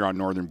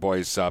Northern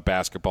boys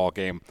basketball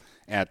game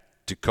at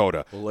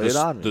Dakota. Well, lay it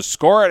on me. The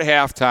score at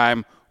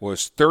halftime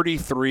was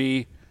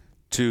 33-22.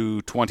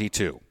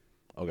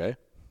 Okay.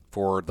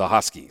 For the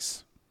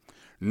Huskies.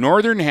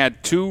 Northern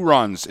had 2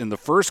 runs. In the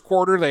first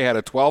quarter, they had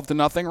a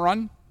 12-0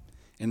 run.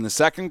 In the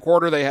second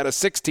quarter, they had a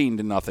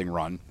 16-0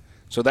 run.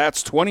 So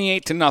that's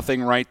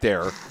 28-0 right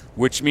there,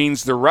 which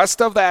means the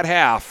rest of that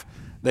half,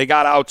 they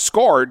got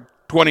outscored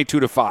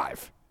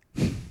 22-5.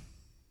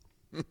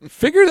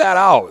 Figure that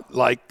out.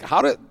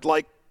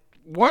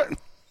 What?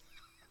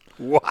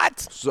 What?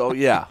 So,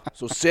 yeah.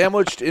 So,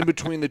 sandwiched in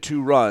between the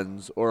 2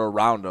 runs or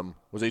around them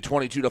was a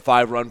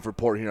 22-5 run for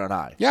Port Huron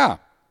High. Yeah.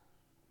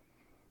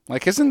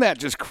 Isn't that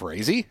just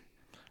crazy?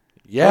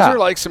 Yeah. Those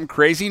are some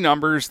crazy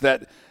numbers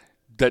that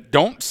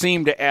don't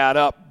seem to add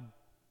up,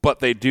 but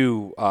they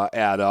do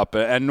add up.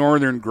 And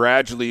Northern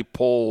gradually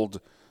pulled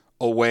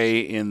away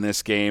in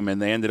this game, and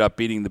they ended up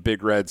beating the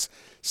Big Reds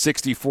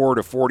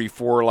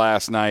 64-44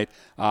 last night.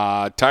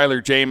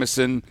 Tyler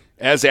Jamison,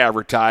 as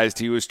advertised,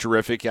 he was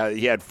terrific.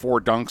 He had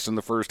 4 dunks in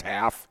the first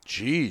half.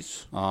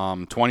 Jeez.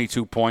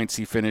 22 points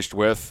he finished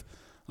with.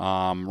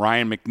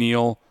 Ryan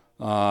McNeil,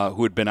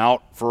 who had been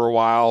out for a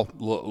while,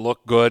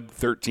 looked good.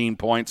 13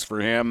 points for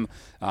him.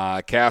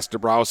 Cass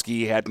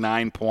Dabrowski had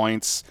 9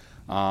 points.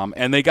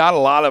 And they got a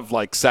lot of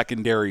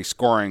secondary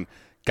scoring,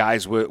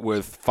 guys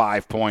with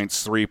 5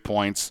 points, 3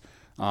 points.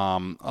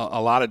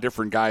 A lot of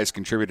different guys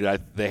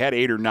contributed. They had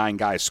 8 or 9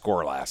 guys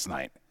score last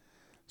night.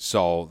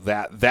 So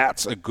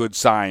that's a good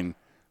sign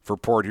for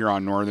Port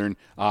Huron Northern.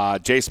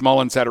 Jace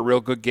Mullins had a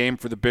real good game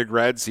for the Big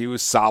Reds. He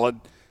was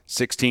solid,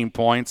 16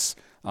 points.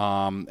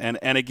 And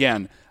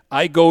again,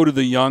 I go to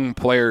the young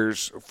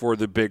players for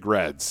the Big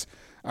Reds.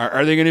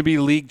 Are they going to be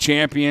league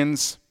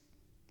champions?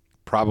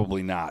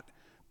 Probably not.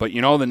 But,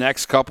 the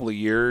next couple of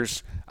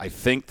years, I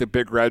think the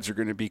Big Reds are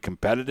going to be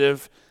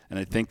competitive, and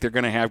I think they're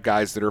going to have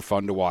guys that are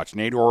fun to watch.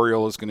 Nate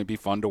Oriole is going to be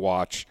fun to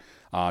watch.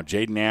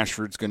 Jaden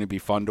Ashford's going to be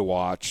fun to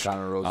watch.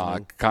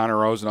 Connor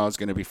Rosenau is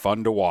going to be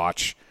fun to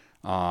watch.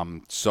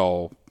 I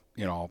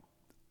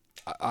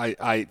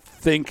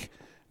think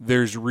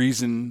there's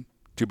reason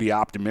to be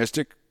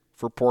optimistic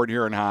for Port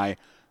Huron High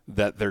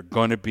that they're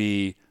going to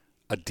be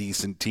a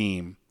decent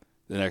team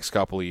the next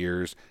couple of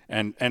years.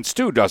 And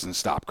Stu doesn't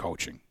stop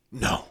coaching.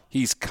 No.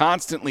 He's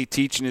constantly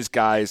teaching his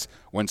guys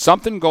when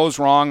something goes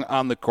wrong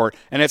on the court.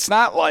 And it's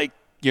not like,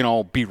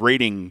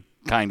 berating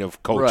kind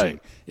of coaching. Right.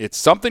 It's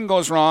something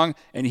goes wrong,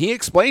 and he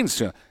explains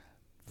to him,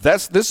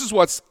 this is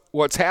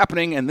what's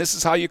happening, and this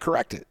is how you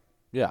correct it.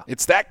 Yeah.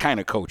 It's that kind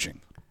of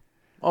coaching.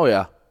 Oh,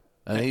 yeah.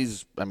 And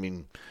he's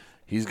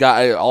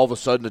got all of a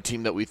sudden a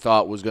team that we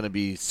thought was going to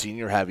be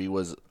senior heavy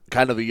was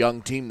kind of a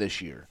young team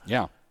this year.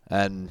 Yeah.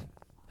 And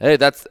hey,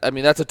 that's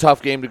a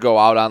tough game to go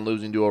out on,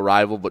 losing to a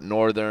rival, but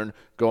Northern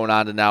going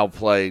on to now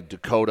play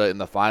Dakota in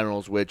the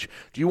finals. Which,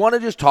 do you want to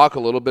just talk a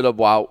little bit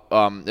about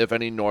if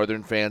any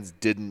Northern fans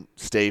didn't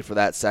stay for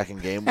that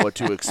second game, what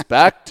to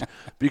expect?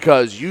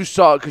 Because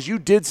you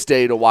did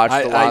stay to watch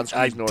the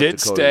Lansquews North Dakota. I did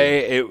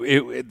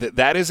stay.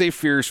 That is a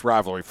fierce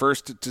rivalry.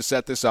 First, to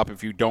set this up,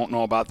 if you don't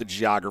know about the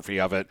geography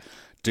of it,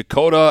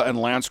 Dakota and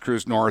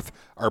Lansquews North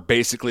are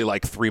basically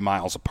like 3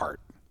 miles apart.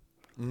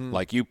 Mm-hmm.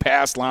 Like you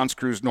pass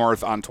Lansquews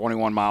North on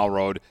 21 Mile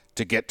Road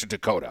to get to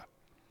Dakota.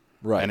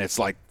 Right. And it's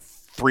like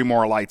 3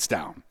 more lights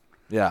down.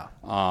 Yeah.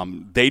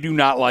 They do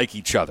not like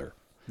each other.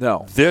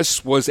 No.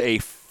 This was a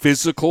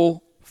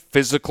physical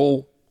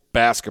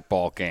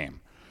basketball game.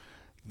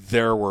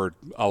 There were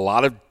a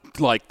lot of,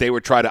 they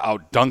would try to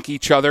outdunk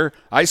each other.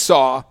 I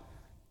saw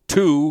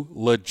 2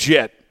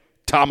 legit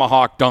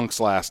tomahawk dunks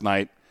last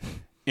night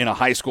in a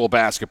high school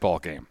basketball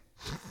game.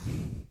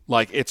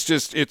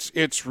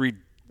 It's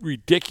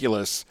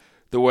ridiculous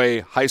the way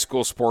high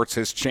school sports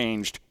has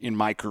changed in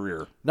my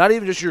career. Not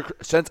even just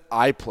since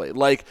I played.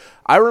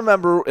 I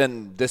remember,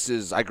 and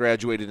I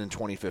graduated in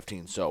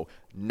 2015, so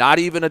not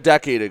even a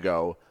decade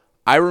ago,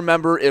 I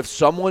remember if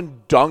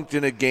someone dunked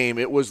in a game,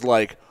 it was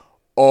like,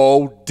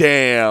 oh,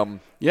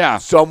 damn. Yeah.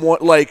 Someone,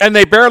 and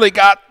they barely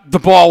got the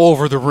ball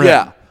over the rim.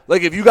 Yeah.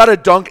 If you got a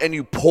dunk and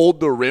you pulled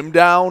the rim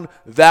down,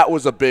 that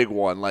was a big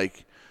one.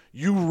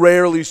 You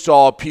rarely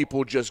saw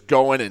people just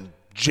going and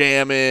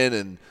jamming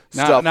and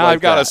stuff now like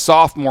I've got that. a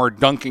sophomore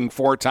dunking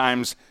 4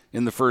 times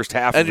in the first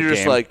half of the game. And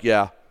you're just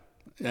yeah.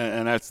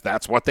 And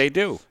that's what they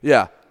do.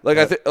 Yeah.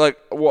 I think,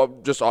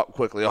 just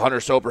quickly, Hunter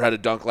Soper had a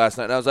dunk last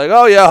night, and I was like,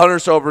 oh, yeah, Hunter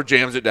Soper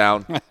jams it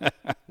down.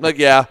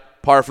 Yeah,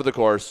 par for the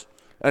course.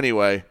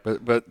 Anyway.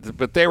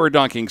 But they were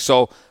dunking.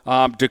 So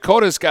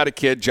Dakota's got a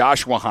kid,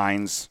 Joshua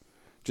Hines,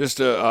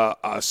 just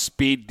a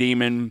speed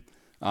demon,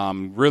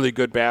 really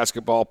good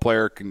basketball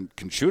player,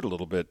 can shoot a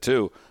little bit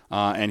too.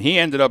 And he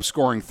ended up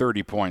scoring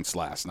 30 points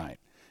last night.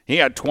 He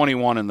had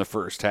 21 in the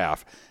first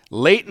half.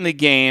 Late in the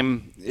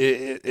game,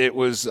 it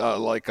was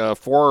like a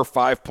 4 or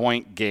 5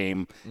 point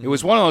game. Mm-hmm. It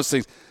was one of those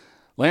things.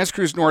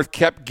 Lansquews North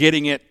kept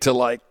getting it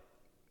to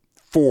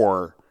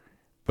 4,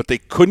 but they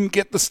couldn't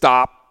get the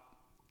stop,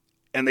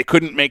 and they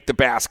couldn't make the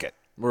basket.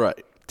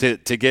 Right. To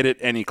get it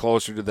any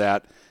closer to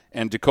that.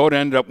 And Dakota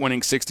ended up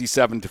winning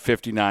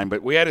 67-59.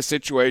 But we had a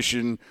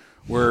situation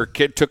where a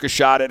kid took a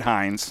shot at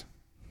Hines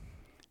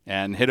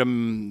and hit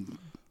him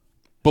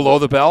below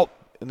the belt.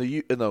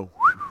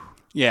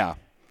 Yeah.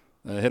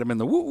 Hit him in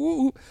the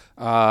woo-woo.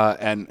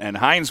 And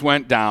Hines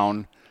went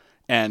down,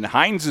 and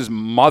Hines'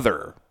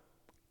 mother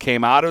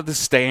came out of the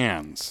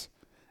stands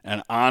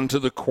and onto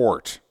the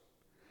court.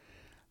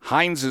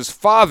 Hines'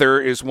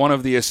 father is one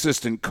of the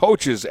assistant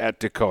coaches at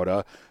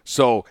Dakota,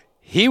 so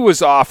he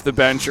was off the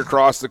bench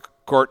across the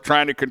court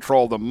trying to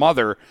control the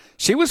mother.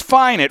 She was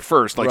fine at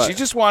first. Right. She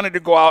just wanted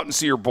to go out and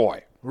see her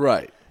boy.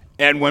 Right.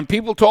 And when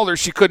people told her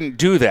she couldn't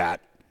do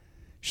that,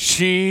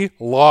 she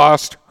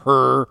lost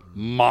her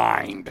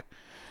mind.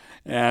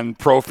 And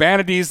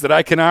profanities that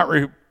I cannot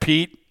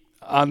repeat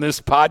on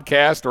this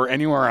podcast or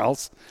anywhere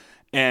else.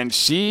 And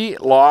she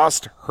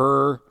lost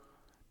her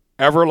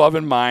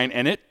ever-loving mind.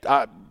 And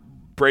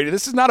Brady,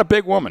 this is not a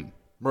big woman.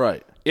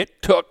 Right.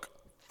 It took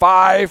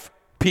 5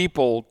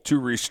 people to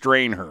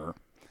restrain her.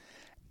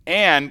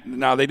 And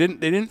now they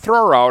didn't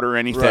throw her out or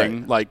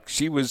anything. Right.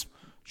 She was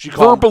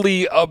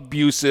verbally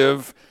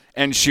abusive,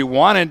 and she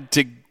wanted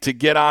to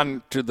get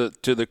on to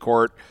the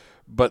court,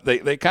 but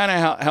they kind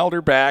of held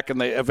her back, and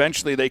they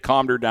eventually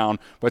calmed her down.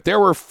 But there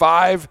were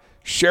 5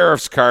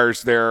 sheriff's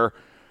cars there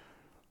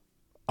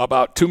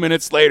about 2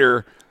 minutes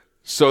later,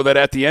 so that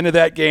at the end of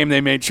that game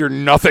they made sure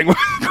nothing was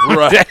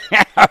going to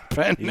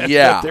happen.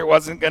 Yeah. That there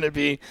wasn't going to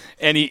be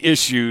any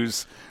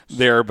issues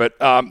there. But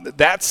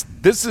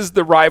this is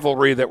the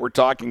rivalry that we're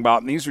talking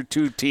about, and these are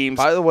 2 teams,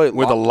 by the way,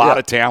 with a lot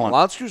of talent.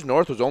 Lansquews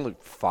North was only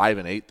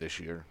 5-8 this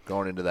year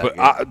going into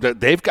that game.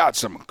 They've got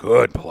some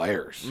good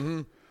players.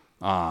 Mm-hmm.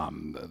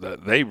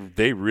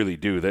 They really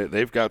do.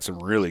 They've got some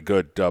really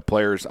good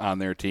players on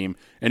their team,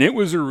 and it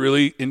was a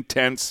really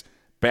intense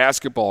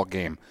basketball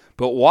game.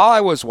 But while I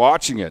was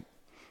watching it,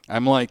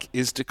 I'm like,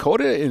 is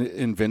Dakota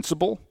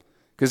invincible?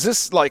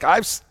 Because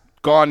I've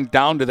gone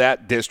down to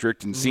that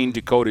district and seen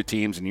Dakota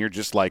teams, and you're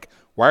just like,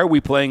 why are we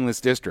playing this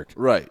district?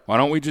 Right. Why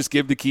don't we just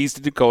give the keys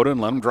to Dakota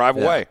and let them drive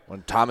away?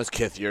 When Thomas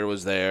Kithier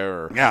was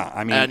there, or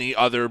any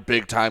other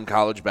big-time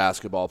college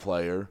basketball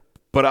player.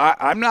 But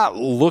I'm not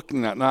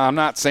looking at – I'm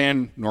not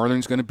saying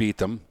Northern's going to beat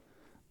them,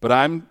 but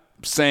I'm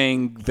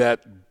saying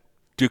that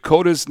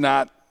Dakota's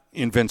not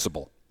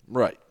invincible.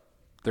 Right.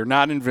 They're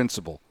not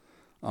invincible.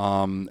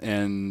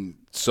 And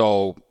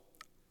so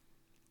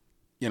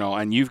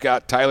and you've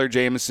got Tyler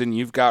Jamison,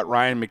 you've got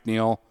Ryan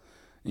McNeil,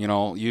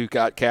 you've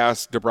got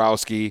Cass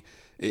Dabrowski.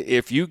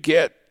 If you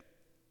get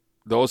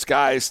those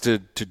guys to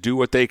do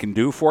what they can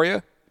do for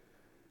you,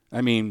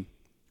 I mean,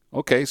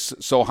 okay,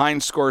 so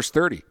Hines scores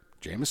 30.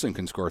 Jamison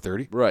can score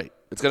 30. Right.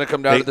 It's going to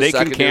come down to the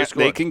secondary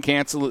score. They can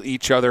cancel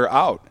each other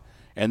out.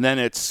 And then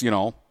it's,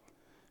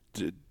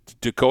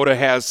 Dakota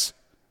has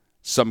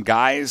some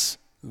guys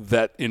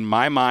that, in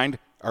my mind,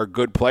 are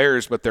good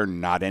players, but they're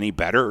not any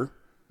better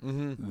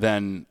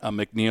than a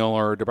McNeil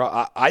or a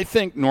DeBrow. I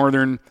think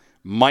Northern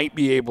might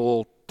be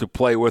able to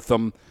play with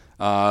them.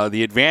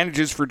 The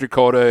advantages for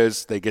Dakota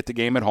is they get the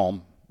game at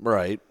home.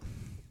 Right.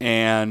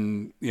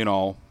 And,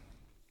 and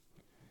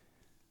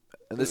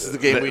this is the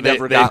game we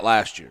never got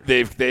last year.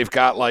 They've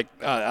got like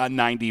a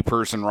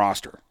 90-person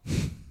roster.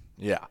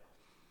 Yeah.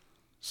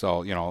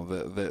 So,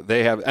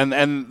 they have –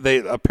 and they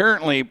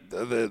apparently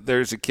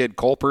there's a kid,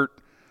 Colpert,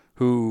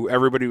 who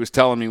everybody was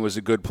telling me was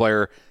a good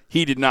player.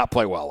 He did not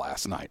play well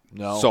last night.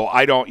 No. So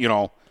I don't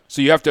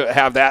so you have to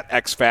have that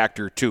X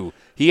factor too.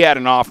 He had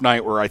an off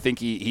night where I think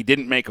he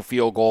didn't make a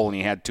field goal and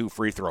he had 2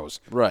 free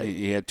throws. Right.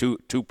 He had two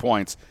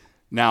points.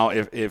 Now,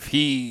 if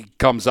he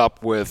comes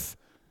up with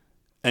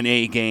an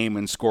A game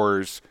and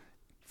scores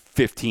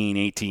 15,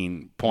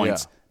 18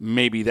 points,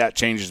 maybe that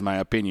changes my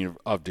opinion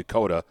of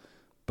Dakota.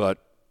 But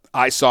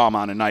I saw him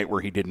on a night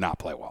where he did not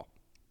play well.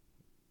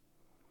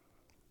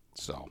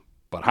 So,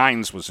 but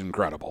Hines was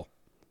incredible.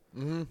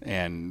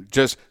 And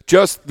just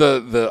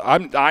the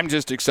I'm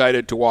just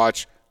excited to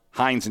watch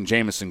Hines and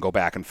Jamison go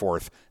back and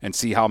forth and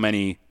see how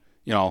many,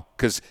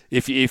 because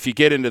if you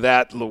get into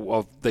that,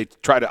 they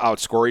try to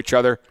outscore each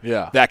other.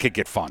 Yeah, that could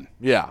get fun.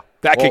 Yeah,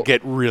 that could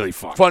get really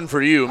fun. Fun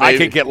for you. Maybe. I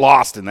could get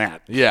lost in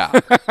that.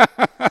 Yeah,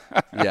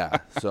 yeah.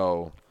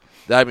 So,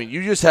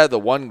 you just had the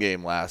one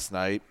game last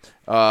night.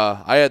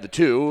 I had the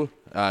two.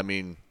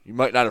 You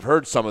might not have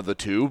heard some of the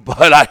two,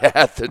 but I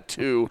had the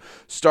two.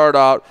 Start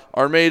out,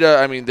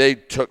 Armada, they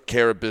took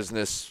care of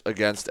business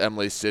against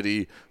Emily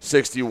City,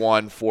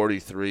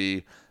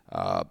 61-43.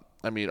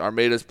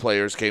 Armada's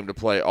players came to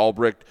play.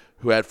 Albrecht,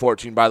 who had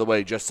 14, by the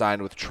way, just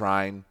signed with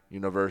Trine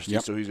University,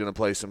 so he's going to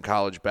play some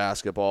college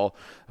basketball.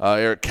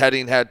 Eric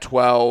Ketting had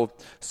 12,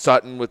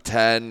 Sutton with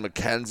 10,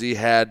 Mackenzie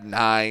had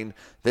 9.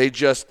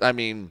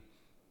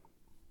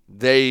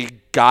 They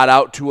got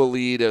out to a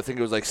lead. I think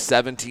it was like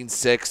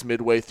 17-6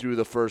 midway through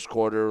the first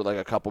quarter, like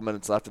a couple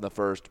minutes left in the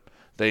first.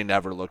 They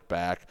never looked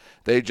back.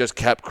 They just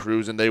kept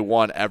cruising. They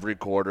won every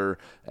quarter,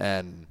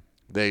 and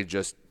they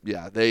just,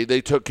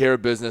 they took care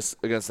of business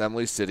against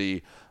Emily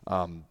City.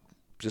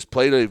 Just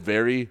played a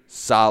very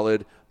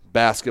solid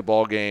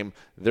basketball game.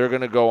 They're going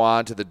to go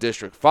on to the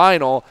district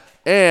final,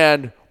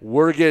 and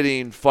we're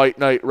getting Fight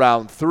Night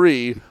Round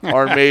 3,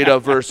 Armada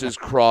versus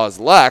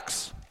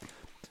Croslex.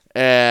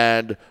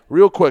 And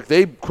real quick,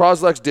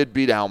 Croslex did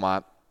beat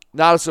Almont.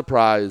 Not a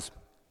surprise.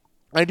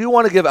 I do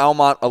want to give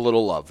Almont a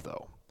little love,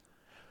 though.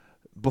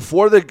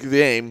 Before the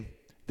game,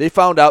 they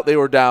found out they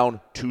were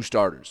down 2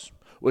 starters,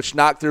 which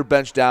knocked their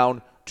bench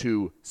down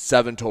to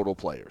 7 total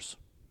players.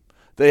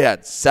 They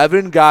had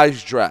 7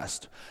 guys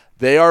dressed.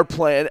 They are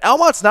playing.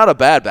 Almont's not a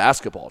bad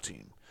basketball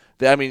team.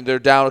 They're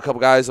down a couple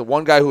guys. The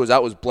one guy who was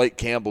out was Blake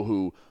Campbell,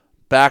 who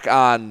back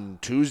on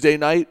Tuesday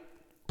night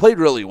played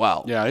really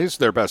well. Yeah, he's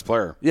their best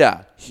player.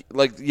 Yeah.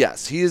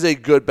 Yes, he is a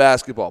good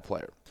basketball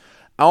player.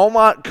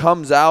 Almont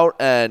comes out,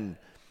 and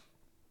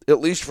at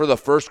least for the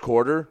first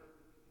quarter,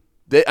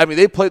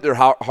 they played their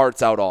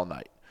hearts out all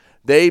night.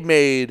 They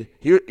made,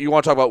 here you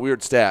want to talk about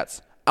weird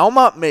stats.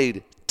 Almont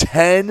made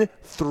 10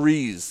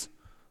 threes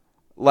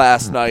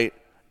last night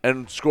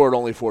and scored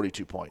only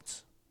 42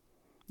 points.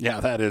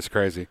 Yeah, that is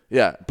crazy.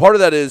 Yeah. Part of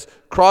that is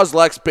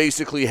Croslex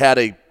basically had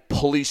a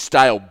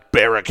police-style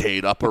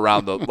barricade up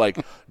around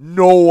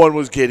no one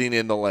was getting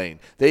in the lane.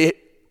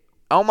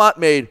 Almont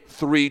made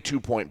 3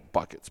 2-point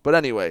buckets. But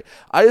anyway,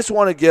 I just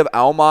want to give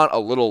Almont a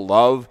little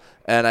love,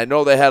 and I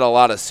know they had a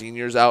lot of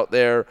seniors out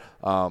there.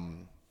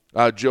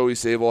 Joey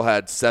Sable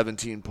had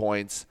 17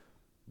 points.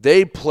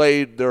 They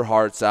played their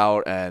hearts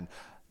out, and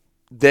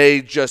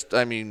they just,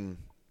 in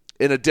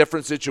a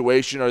different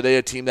situation, are they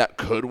a team that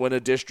could win a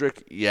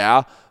district?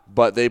 Yeah,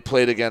 but they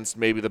played against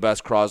maybe the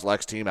best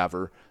Croslex team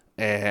ever,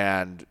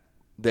 and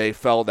they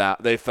fell down.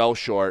 They fell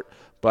short.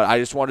 But I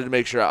just wanted to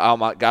make sure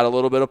Almont got a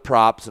little bit of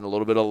props and a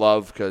little bit of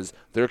love because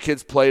their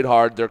kids played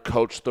hard. They're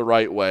coached the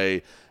right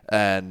way.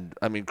 And,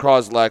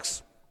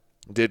 Croslex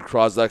did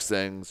Croslex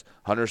things.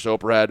 Hunter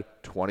Soper had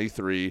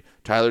 23.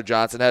 Tyler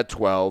Johnson had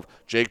 12.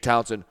 Jake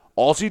Townsend,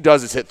 all he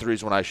does is hit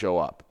threes when I show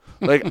up.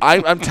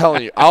 I'm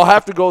telling you, I'll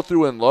have to go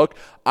through and look.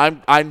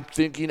 I'm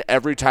thinking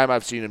every time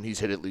I've seen him, he's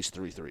hit at least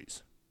 3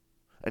 threes.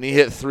 And he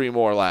hit 3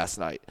 more last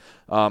night.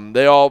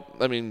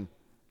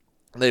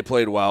 They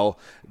played well.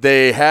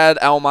 They had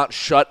Almont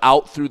shut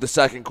out through the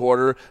second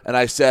quarter, and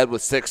I said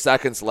with 6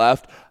 seconds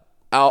left,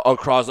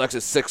 Croslex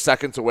is 6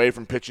 seconds away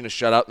from pitching a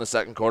shutout in the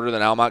second quarter.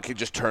 Then Almont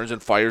just turns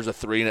and fires a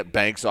 3, and it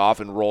banks off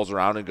and rolls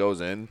around and goes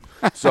in.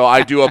 So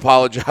I do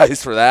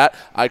apologize for that.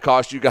 I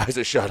cost you guys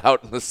a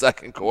shutout in the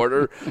second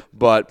quarter.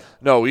 But,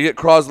 no, we get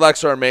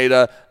Croslex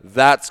Armada.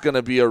 That's going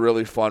to be a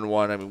really fun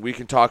one. I mean, we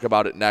can talk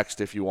about it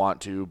next if you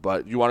want to.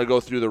 But you want to go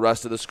through the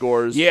rest of the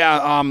scores?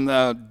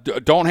 Yeah,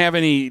 don't have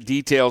any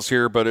details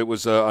here, but it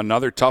was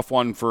another tough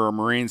one for a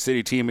Marine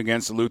City team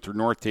against the Lutheran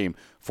North team.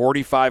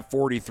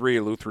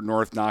 45-43, Lutheran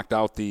North knocked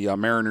out the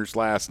Mariners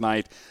last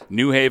night.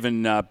 New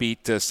Haven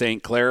beat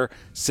St. Clair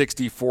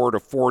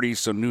 64-40,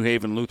 so New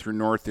Haven Lutheran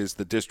North is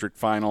the district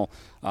final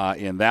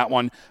in that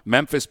one.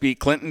 Memphis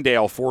beat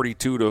Clintondale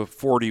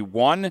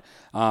 42-41,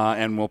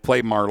 and will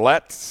play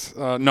Marlette.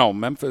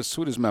 Memphis.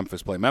 Who does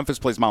Memphis play? Memphis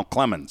plays Mount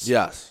Clemens.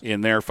 Yes.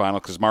 In their final,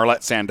 because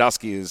Marlette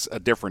Sandusky is a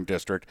different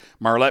district.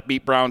 Marlette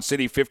beat Brown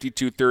City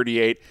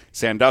 52-38.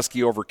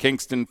 Sandusky over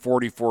Kingston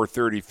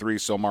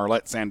 44-33. So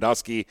Marlette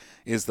Sandusky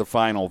is the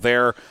final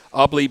there.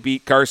 Ubley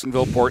beat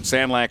Carsonville Port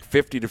Sanilac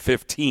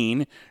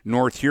 50-15.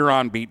 North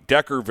Huron beat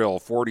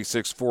Deckerville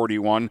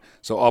 46-41.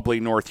 So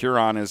Ubley North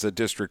Huron is a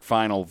district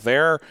final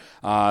there.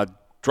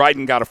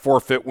 Dryden got a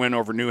forfeit win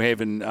over New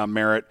Haven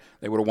Merritt.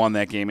 They would have won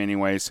that game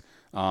anyways.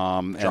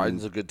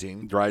 Dryden's a good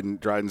team.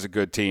 Dryden's a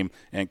good team.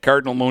 And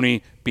Cardinal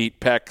Mooney beat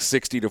Peck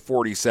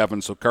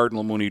 60-47. So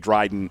Cardinal Mooney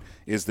Dryden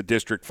is the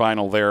district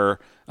final there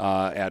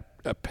at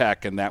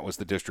Peck, and that was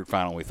the district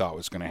final we thought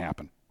was going to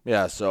happen.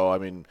 Yeah, so, I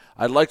mean,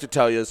 I'd like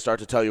to start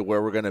to tell you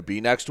where we're going to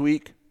be next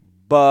week,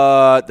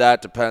 but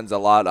that depends a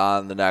lot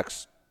on the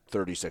next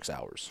 36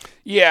 hours.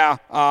 Yeah.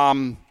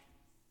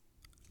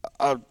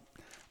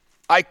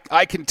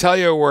 I can tell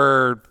you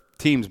where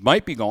teams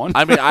might be going.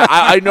 I mean,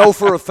 I know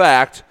for a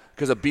fact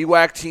because a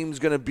BWAC team's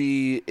going to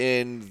be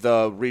in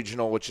the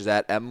regional, which is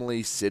at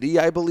Emily City,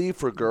 I believe,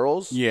 for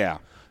girls. Yeah.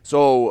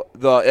 So,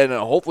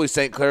 hopefully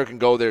St. Clair can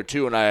go there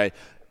too, and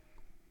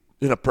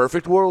in a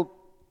perfect world,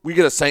 we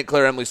get a St.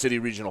 Clair Emily City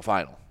regional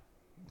final.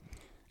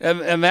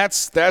 And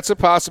that's a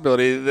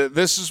possibility.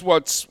 This is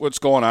what's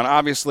going on.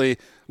 Obviously,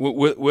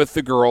 with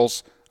the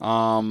girls,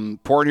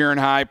 Port Huron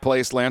High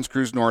plays L'Anse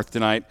Creuse North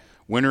tonight.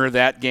 Winner of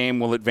that game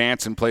will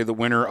advance and play the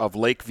winner of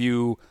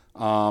Lakeview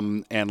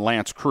and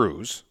L'Anse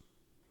Creuse,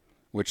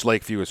 which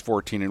Lakeview is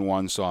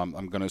 14-1, so I'm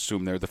going to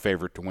assume they're the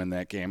favorite to win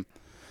that game.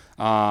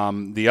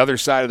 The other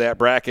side of that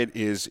bracket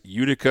is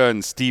Utica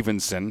and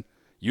Stevenson.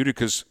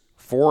 Utica's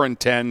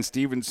 4-10,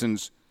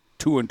 Stevenson's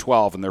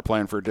 2-12, and they're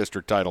playing for a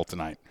district title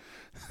tonight.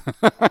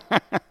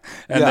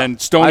 Then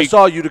Stony. I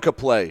saw Utica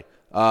play.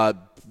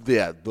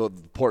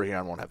 The Port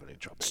Huron won't have any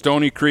trouble.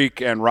 Stony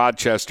Creek and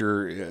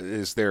Rochester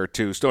is there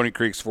too. Stony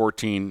Creek's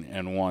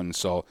 14-1,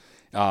 so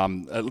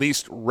at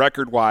least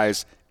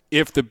record-wise,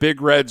 if the Big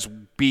Reds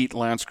beat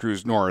L'Anse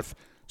Creuse North,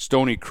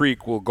 Stony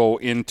Creek will go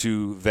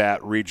into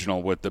that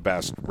regional with the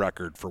best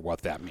record for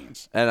what that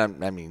means.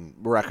 And I mean,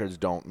 records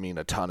don't mean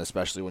a ton,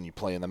 especially when you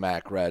play in the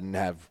MAC Red and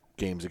have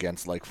games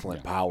against like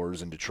Flint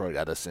Powers and Detroit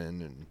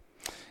Edison. And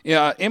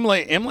yeah,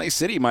 Imlay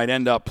City might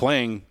end up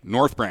playing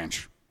North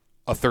Branch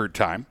a third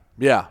time.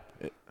 Yeah.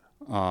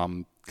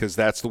 Because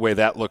that's the way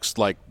that looks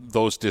like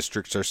those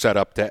districts are set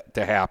up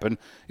to happen.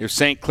 If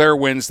St. Clair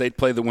wins, they'd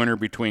play the winner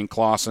between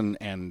Clawson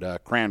and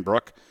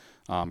Cranbrook.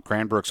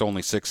 Cranbrook's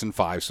only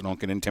 6-5, so don't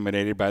get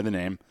intimidated by the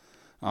name.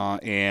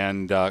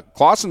 And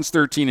Clawson's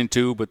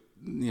 13-2, but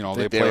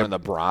they play in the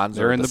bronze.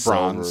 They're in the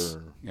bronze.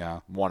 Silver,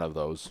 yeah, one of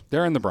those.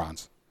 They're in the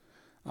bronze.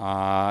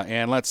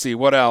 And let's see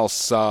what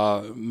else.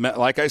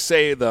 Like I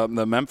say, the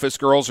Memphis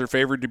girls are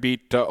favored to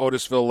beat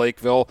Otisville,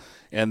 Lakeville,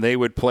 and they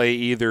would play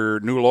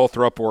either New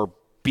Lothrop or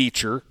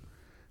Beecher.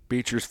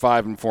 Beecher's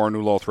 5-4.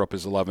 New Lothrop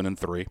is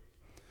 11-3.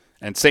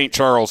 And St.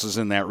 Charles is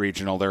in that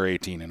regional. They're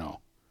 18-0.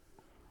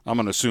 I'm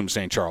going to assume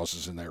St. Charles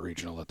is in that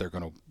regional, that they're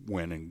going to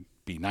win and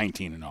be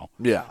 19-0.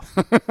 Yeah.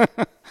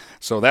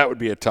 So that would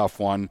be a tough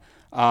one.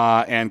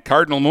 And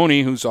Cardinal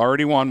Mooney, who's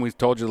already won, we've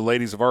told you the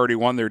ladies have already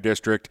won their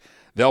district.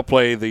 They'll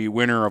play the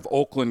winner of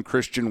Oakland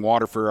Christian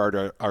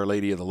Waterford Our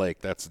Lady of the Lake.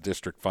 That's the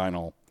district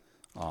final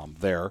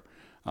there.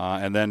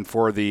 And then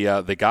for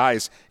the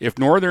guys, if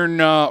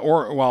Northern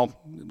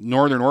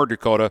or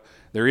Dakota,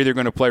 they're either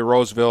going to play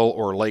Roseville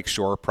or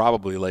Lakeshore,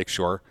 probably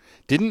Lakeshore.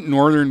 Didn't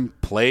Northern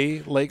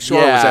play Lakeshore,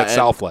 or was that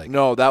South Lake?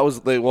 No, that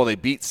was they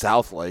beat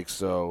South Lake,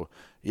 so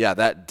yeah,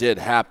 that did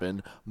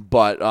happen.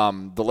 But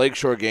the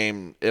Lakeshore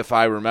game, if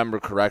I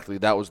remember correctly,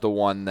 that was the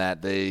one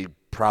that they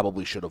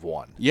probably should have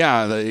won.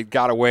 Yeah, they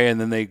got away,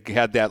 and then they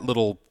had that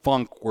little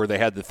funk where they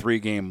had the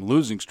 3-game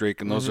losing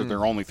streak, and those are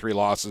their only 3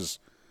 losses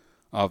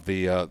of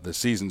the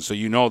season. So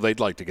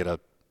they'd like to get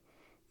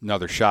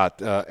another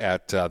shot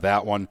at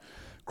that one.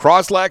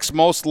 Croslex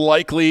most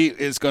likely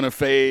is going to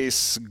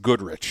face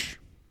Goodrich.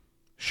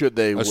 Should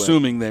they win?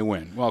 Assuming they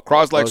win. Well,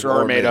 Croslex or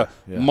Armada,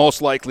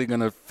 most likely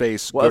going to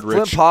face Goodrich.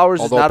 Flint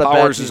Powers is not a bad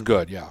Powers team. is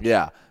good, yeah.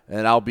 Yeah,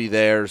 and I'll be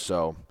there,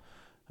 so.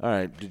 All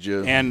right, did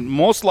you? And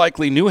most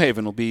likely New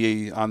Haven will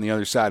be on the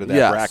other side of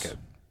that bracket.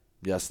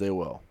 Yes, they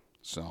will.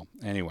 So,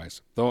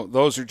 anyways,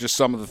 those are just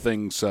some of the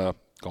things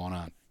going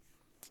on.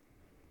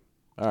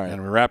 All right.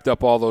 And we wrapped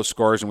up all those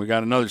scores, and we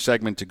got another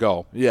segment to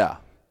go. Yeah.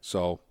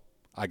 So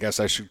I guess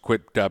I should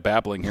quit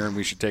babbling here, and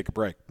we should take a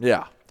break.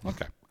 Yeah.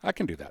 Okay, I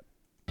can do that.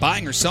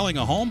 Buying or selling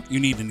a home? You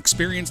need an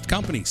experienced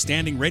company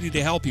standing ready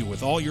to help you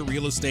with all your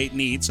real estate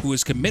needs, who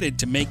is committed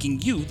to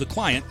making you the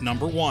client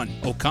number one.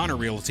 O'Connor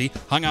Realty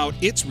hung out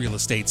its real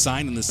estate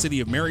sign in the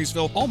city of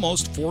Marysville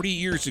almost 40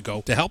 years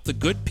ago to help the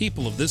good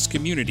people of this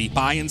community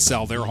buy and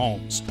sell their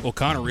homes.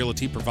 O'Connor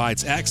Realty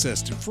provides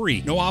access to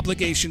free,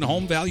 no-obligation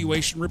home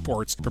valuation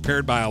reports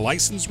prepared by a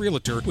licensed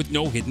realtor with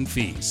no hidden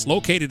fees.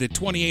 Located at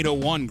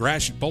 2801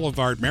 Gratiot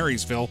Boulevard,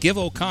 Marysville, give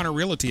O'Connor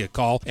Realty a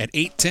call at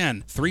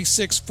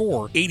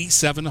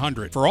 810-364-8700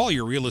 for all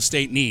your real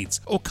estate needs.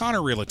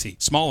 O'Connor Realty,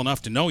 small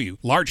enough to know you,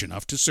 large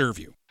enough to serve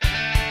you.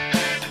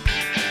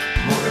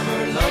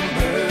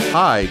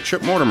 Hi,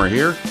 Chip Mortimer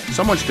here.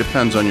 So much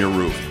depends on your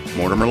roof.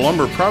 Mortimer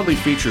Lumber proudly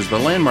features the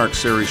Landmark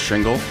Series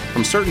shingle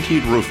from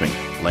Certainteed Roofing.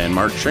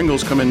 Landmark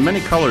shingles come in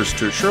many colors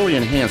to surely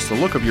enhance the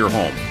look of your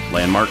home.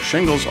 Landmark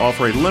shingles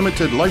offer a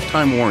limited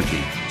lifetime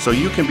warranty, so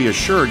you can be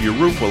assured your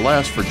roof will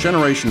last for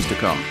generations to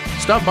come.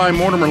 Stop by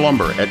Mortimer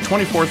Lumber at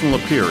 24th and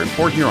Lapeer in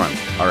Port Huron.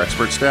 Our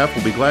expert staff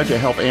will be glad to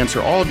help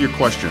answer all of your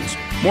questions.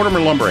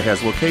 Mortimer Lumber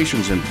has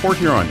locations in Port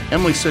Huron,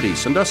 Emily City,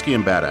 Sandusky,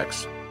 and Bad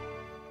Axe.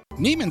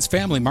 Neiman's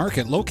Family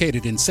Market,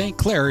 located in St.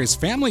 Clair, is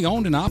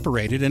family-owned and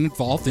operated and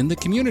involved in the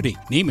community.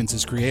 Neiman's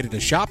has created a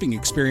shopping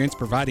experience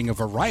providing a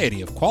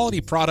variety of quality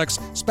products,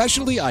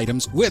 specialty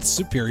items with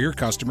superior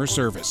customer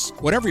service.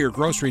 Whatever your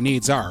grocery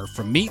needs are,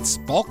 from meats,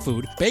 bulk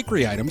food,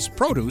 bakery items,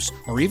 produce,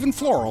 or even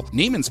floral,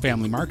 Neiman's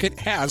Family Market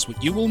has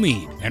what you will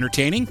need.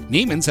 Entertaining?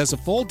 Neiman's has a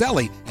full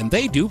deli, and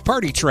they do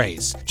party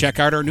trays. Check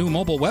out our new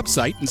mobile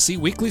website and see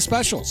weekly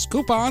specials,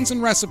 coupons,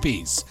 and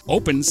recipes.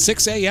 Open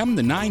 6 a.m.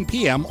 to 9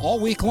 p.m. all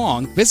week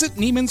long. Visit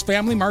Neiman's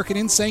Family Market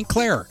in St.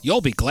 Clair. You'll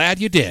be glad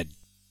you did.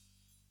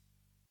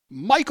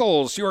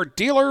 Michael's, your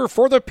dealer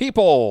for the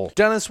people.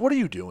 Dennis, what are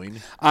you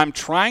doing? I'm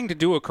trying to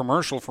do a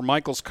commercial for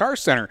Michael's Car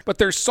Center, but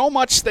there's so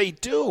much they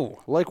do.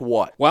 Like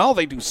what? Well,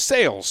 they do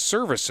sales,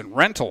 service, and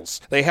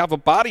rentals. They have a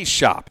body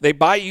shop. They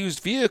buy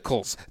used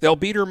vehicles. They'll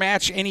beat or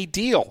match any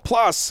deal.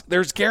 Plus,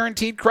 there's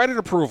guaranteed credit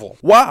approval.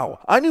 Wow,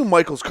 I knew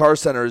Michael's Car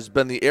Center has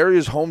been the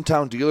area's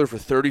hometown dealer for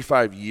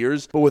 35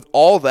 years, but with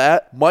all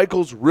that,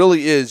 Michael's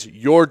really is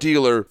your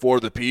dealer for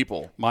the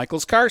people.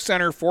 Michael's Car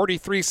Center,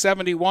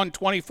 4371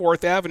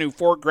 24th Avenue,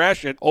 Fort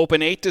Gratiot,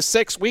 open 8 to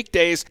 6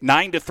 weekdays,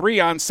 9 to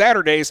 3 on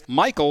Saturdays.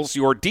 Michael's,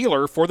 your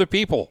dealer for the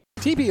people.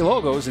 TP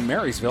Logos in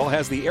Marysville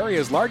has the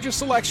area's largest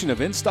selection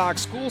of in-stock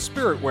school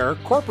spirit wear,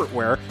 corporate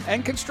wear,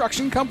 and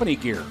construction company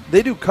gear.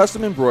 They do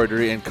custom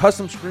embroidery and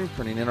custom screen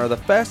printing and are the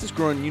fastest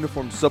growing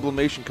uniform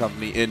sublimation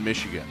company in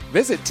Michigan.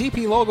 Visit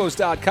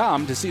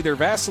tplogos.com to see their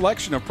vast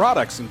selection of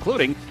products,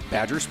 including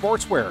Badger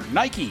Sportswear,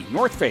 Nike,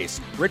 North Face,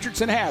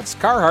 Richardson Hats,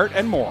 Carhartt,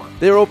 and more.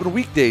 They are open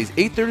weekdays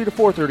 8:30 to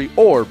 4:30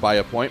 or by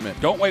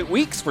appointment. Don't wait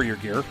weeks for your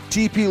gear.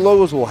 TP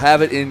Logos will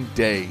have it in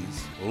days.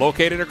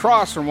 Located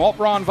across from Walt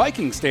Braun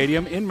Viking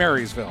Stadium in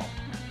Marysville.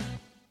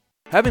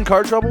 Having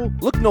car trouble?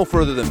 Look no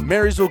further than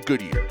Marysville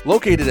Goodyear.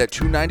 Located at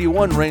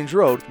 291 Range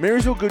Road,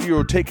 Marysville Goodyear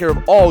will take care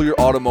of all your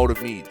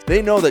automotive needs.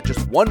 They know that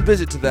just one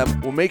visit to them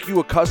will make you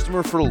a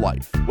customer for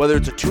life. Whether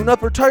it's a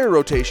tune-up or tire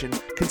rotation,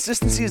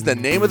 consistency is the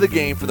name of the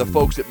game for the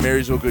folks at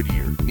Marysville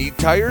Goodyear. Need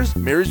tires?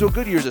 Marysville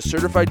Goodyear is a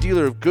certified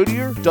dealer of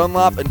Goodyear,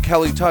 Dunlop, and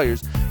Kelly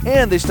tires,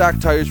 and they stock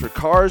tires for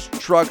cars,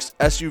 trucks,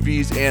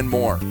 SUVs, and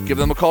more. Give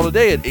them a call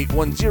today at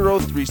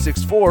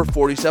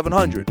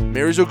 810-364-4700.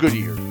 Marysville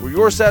Goodyear, where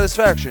your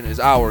satisfaction is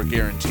our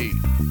guarantee.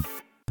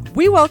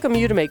 We welcome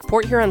you to make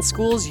Port Huron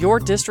Schools your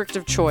district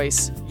of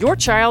choice. Your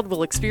child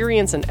will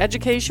experience an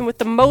education with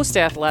the most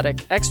athletic,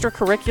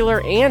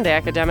 extracurricular, and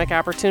academic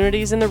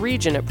opportunities in the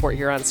region at Port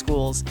Huron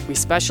Schools. We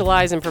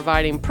specialize in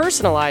providing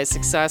personalized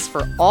success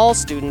for all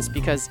students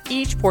because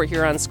each Port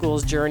Huron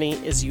Schools journey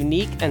is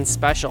unique and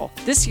special.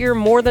 This year,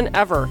 more than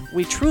ever,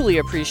 we truly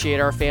appreciate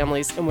our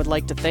families and would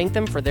like to thank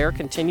them for their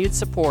continued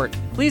support.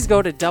 Please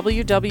go to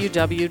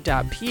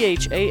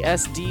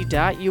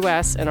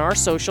www.phasd.us and our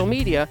social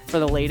media for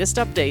the latest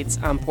updates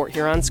on Port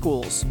Huron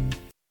Schools.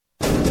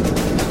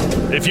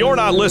 If you're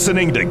not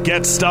listening to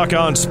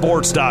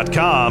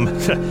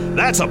GetStuckOnSports.com,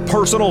 that's a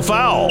personal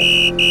foul.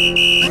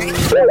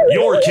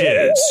 Your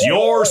kids,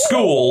 your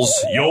schools,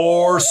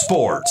 your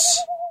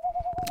sports.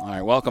 All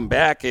right, welcome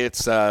back.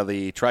 It's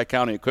the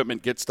Tri-County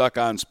Equipment Get Stuck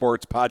on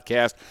Sports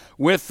podcast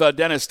with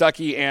Dennis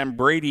Stuckey and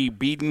Brady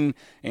Beaton,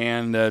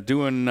 and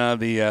doing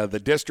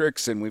the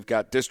districts. And we've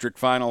got district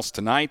finals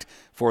tonight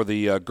for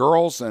the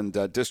girls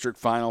and district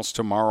finals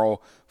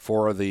tomorrow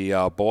for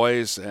the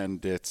boys.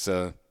 And it's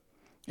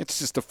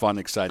just a fun,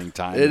 exciting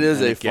time. It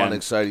is a fun,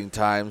 exciting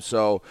time.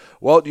 So,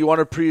 well, do you want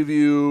to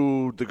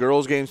preview the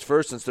girls' games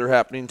first since they're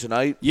happening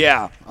tonight?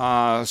 Yeah.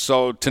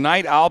 So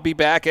tonight I'll be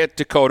back at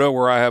Dakota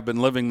where I have been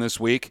living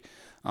this week.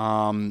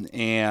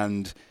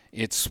 And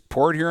it's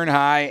Port Huron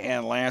High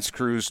and L'Anse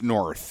Creuse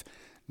North.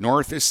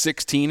 North is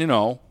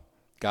 16-0.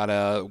 Got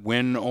a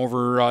win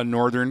over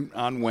Northern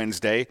on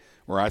Wednesday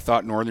where I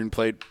thought Northern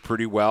played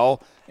pretty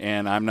well.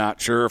 And I'm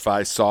not sure if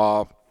I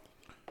saw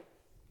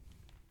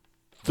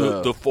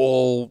the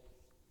full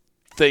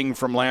thing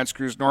from L'Anse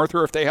Creuse North,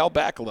 or if they held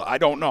back a little. I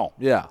don't know.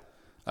 Yeah.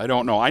 I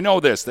don't know. I know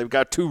this. They've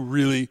got two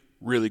really,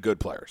 really good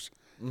players.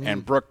 Mm-hmm.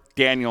 And Brooke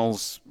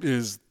Daniels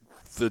is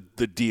the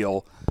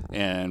deal,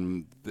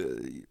 and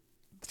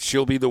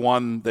she'll be the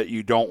one that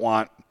you don't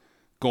want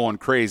going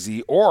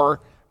crazy,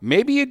 or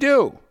maybe you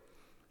do.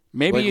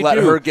 Maybe you let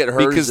do. Her get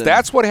hers, because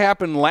that's what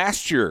happened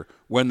last year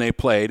when they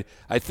played.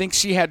 I think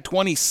she had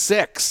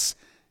 26,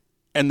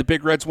 and the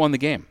Big Reds won the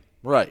game.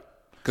 Right.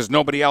 Because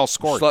nobody else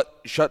scored.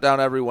 Shut down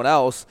everyone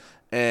else,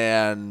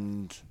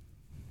 and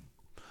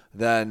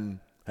then,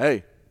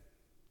 hey,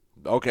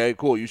 okay,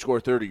 cool, you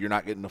score 30, you're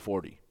not getting to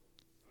 40.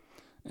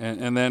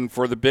 And then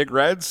for the Big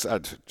Reds,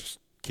 just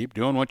keep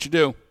doing what you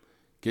do.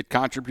 Get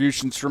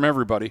contributions from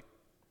everybody.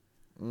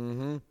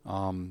 Mm-hmm.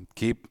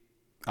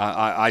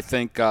 I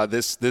think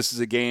this is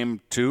a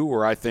game, too,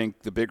 where I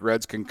think the Big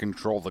Reds can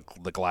control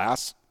the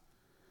glass.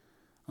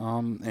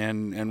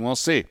 And we'll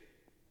see.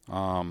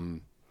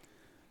 The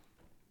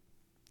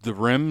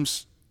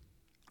rims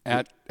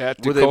at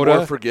Dakota were they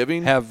more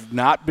forgiving? Have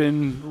not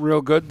been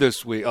real good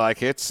this week.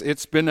 Like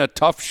it's been a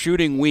tough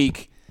shooting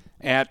week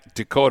at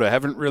Dakota.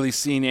 Haven't really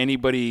seen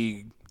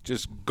anybody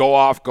just go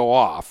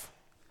off.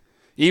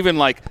 Even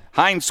like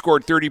Hines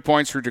scored 30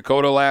 points for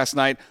Dakota last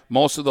night.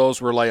 Most of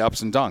those were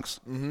layups and dunks.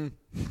 Mm-hmm.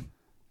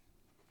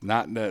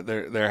 Not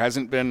there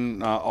hasn't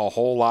been a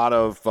whole lot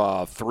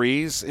of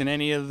threes in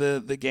any of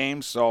the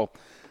games. So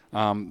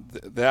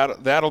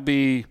that'll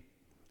be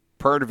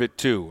part of it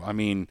too. I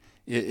mean,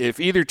 if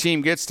either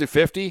team gets to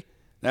 50,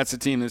 that's a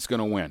team that's going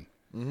to win.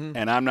 Mm-hmm.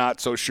 And I'm not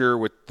so sure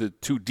with the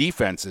two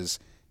defenses,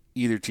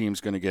 either team's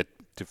going to get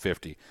to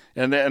 50.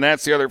 And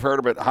that's the other part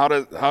of it. How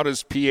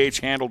does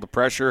PH handle the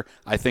pressure?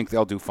 I think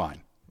they'll do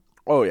fine.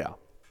 Oh, yeah.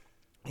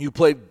 You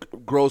played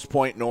Grosse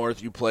Pointe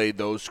North. You played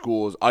those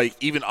schools.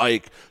 Even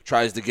Ike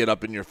tries to get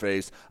up in your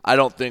face. I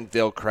don't think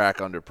they'll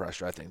crack under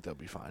pressure. I think they'll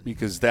be fine.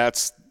 Because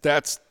that's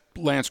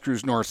L'Anse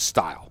Creuse North's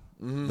style.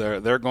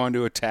 Mm-hmm. They're going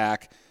to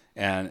attack.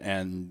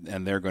 And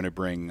they're going to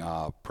bring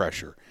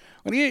pressure.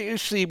 What do you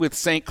see with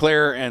St.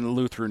 Clair and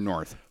Lutheran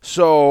North?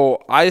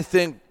 So I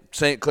think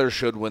St. Clair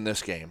should win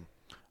this game.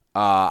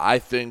 I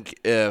think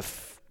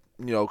if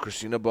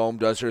Christina Bohm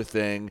does her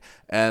thing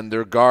and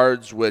their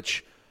guards,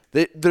 which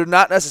they're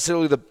not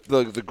necessarily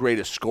the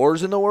greatest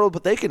scorers in the world,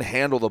 but they can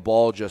handle the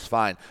ball just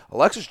fine.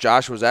 Alexis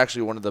Joshua is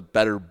actually one of the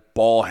better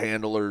ball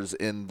handlers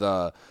in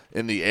the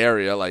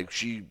area. Like,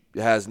 she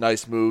has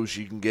nice moves.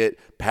 She can get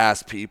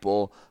past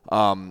people.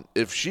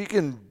 If she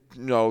can,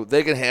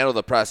 they can handle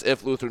the press.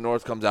 If Lutheran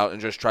North comes out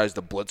and just tries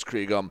to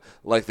blitzkrieg them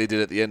like they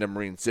did at the end of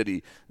Marine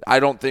City,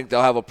 I don't think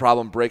they'll have a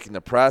problem breaking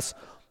the press.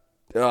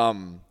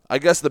 I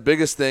guess the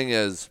biggest thing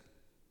is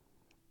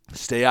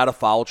stay out of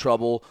foul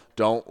trouble.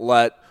 Don't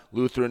let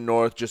Lutheran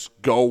North just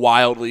go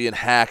wildly and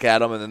hack at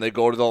them, and then they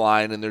go to the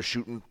line and they're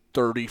shooting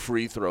 30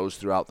 free throws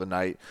throughout the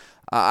night.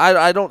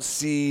 I don't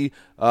see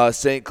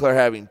St. Clair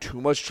having too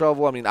much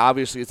trouble. I mean,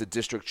 obviously it's a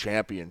district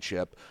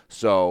championship,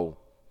 so,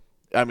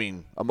 I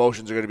mean,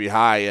 emotions are going to be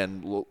high,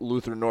 and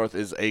Lutheran North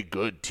is a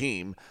good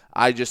team.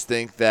 I just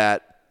think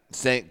that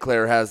St.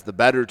 Clair has the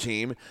better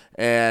team,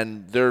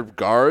 and their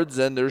guards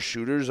and their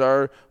shooters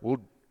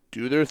will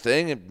do their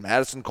thing, and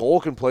Madison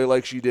Cole can play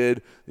like she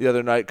did the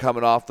other night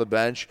coming off the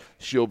bench.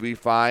 She'll be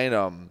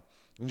fine.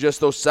 Just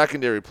those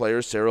secondary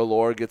players, Sarah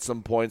Lohr gets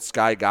some points,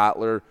 Sky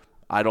Gottler.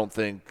 I don't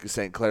think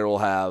St. Clair will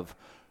have,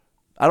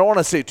 I don't want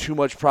to say too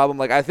much problem.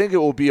 Like, I think it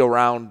will be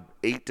around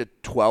 8 to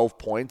 12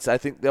 points I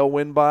think they'll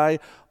win by.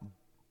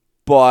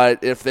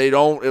 But if they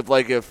don't,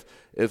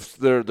 if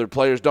their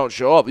players don't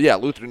show up, yeah,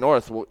 Lutheran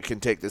North can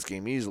take this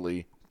game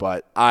easily.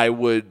 But I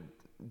would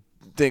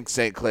think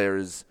St. Clair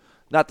is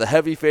not the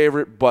heavy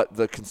favorite, but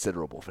the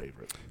considerable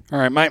favorite. All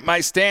right,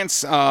 my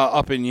stance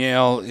up in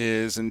Yale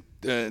is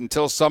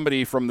until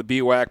somebody from the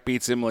BWAC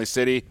beats Imlay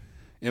City,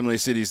 Imlay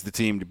City's the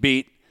team to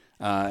beat,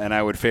 and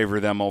I would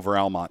favor them over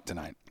Almont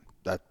tonight.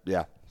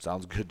 Yeah,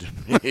 sounds good to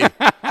me.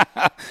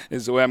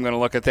 Is the way I'm going to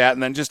look at that.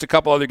 And then just a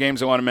couple other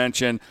games I want to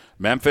mention.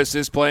 Memphis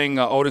is playing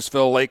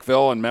Otisville,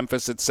 Lakeville, and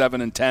Memphis at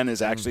 7-10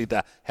 is actually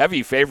the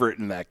heavy favorite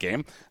in that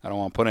game. I don't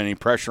want to put any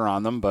pressure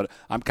on them, but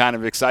I'm kind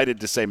of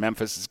excited to say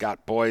Memphis has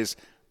got boys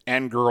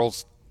and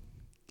girls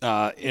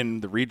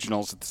in the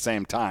regionals at the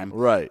same time.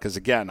 Right. Because,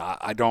 again,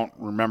 I don't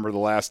remember the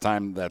last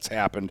time that's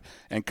happened.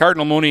 And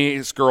Cardinal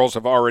Mooney's girls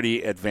have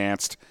already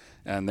advanced,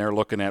 and they're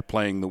looking at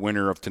playing the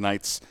winner of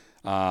tonight's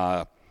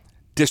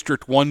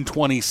District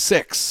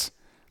 126.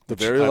 The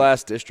very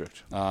last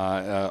district.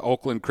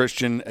 Oakland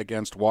Christian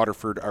against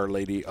Waterford Our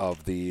Lady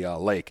of the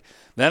Lake.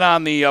 Then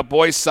on the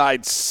boys'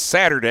 side,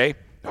 Saturday.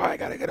 I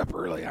got to get up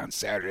early on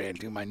Saturday and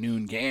do my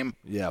noon game.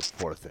 Yeah,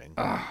 poor thing.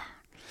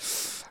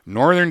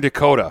 Northern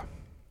Dakota,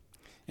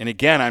 and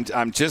again,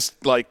 I'm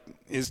just like,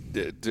 it's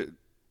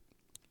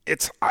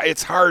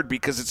hard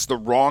because it's the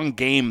wrong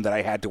game that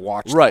I had to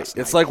watch. Right, last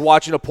night. It's like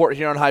watching a Port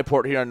Huron High,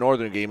 Port Huron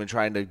Northern game and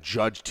trying to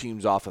judge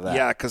teams off of that.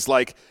 Yeah, because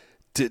like,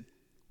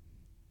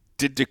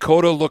 did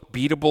Dakota look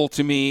beatable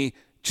to me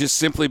just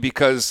simply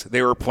because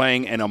they were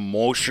playing an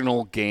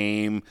emotional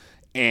game,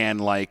 and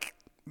like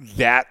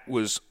that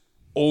was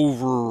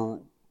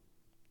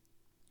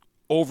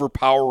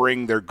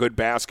overpowering their good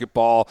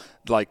basketball.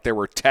 Like there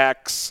were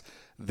techs,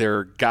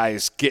 their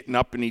guys getting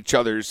up in each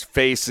other's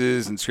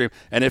faces and screaming.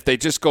 And if they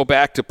just go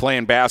back to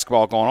playing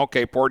basketball, going,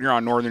 okay, Port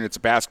Huron Northern, it's a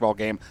basketball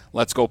game.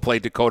 Let's go play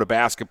Dakota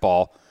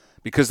basketball,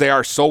 because they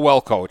are so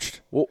well coached.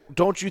 Well,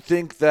 don't you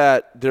think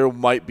that there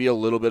might be a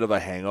little bit of a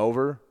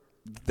hangover?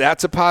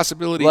 That's a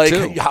possibility,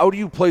 too. Like, how do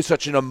you play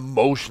such an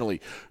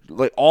emotionally,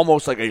 like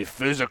almost like a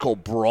physical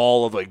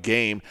brawl of a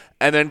game,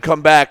 and then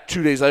come back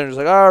 2 days later and it's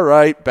like, all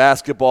right,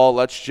 basketball,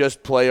 let's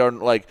just play on,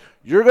 like,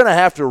 you're going to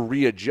have to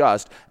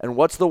readjust. And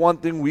what's the one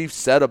thing we've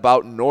said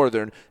about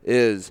Northern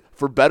is,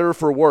 for better or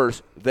for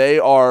worse, they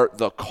are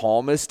the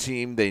calmest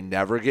team. They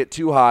never get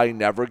too high,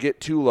 never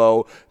get too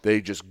low.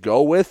 They just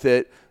go with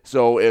it.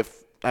 So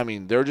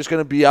they're just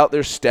going to be out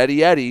there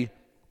steady Eddie.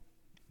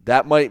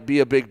 That might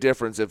be a big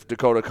difference if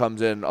Dakota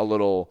comes in a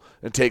little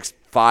and takes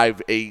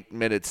 5-8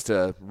 minutes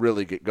to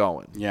really get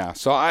going. Yeah,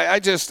 so I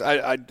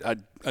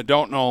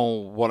don't know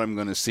what I'm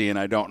going to see, and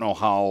I don't know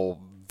how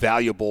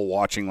valuable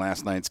watching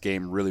last night's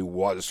game really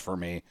was for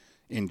me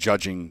in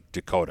judging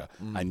Dakota.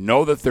 I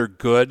know that they're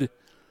good,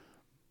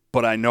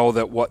 but I know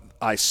that what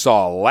I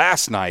saw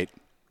last night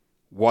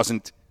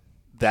wasn't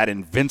that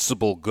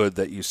invincible good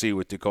that you see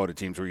with Dakota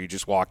teams, where you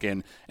just walk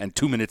in and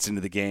 2 minutes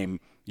into the game,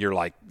 you're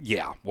like,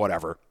 yeah,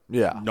 whatever.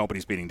 Yeah.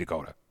 Nobody's beating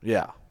Dakota.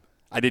 Yeah.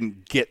 I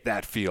didn't get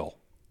that feel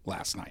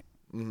last night.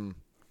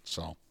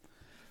 So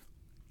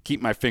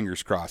keep my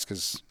fingers crossed,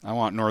 because I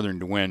want Northern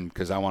to win,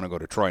 because I want to go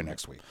to Troy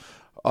next week.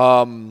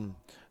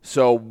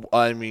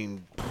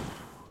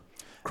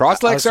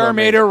 Cross-Lex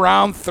Armada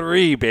round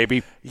 3,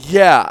 baby.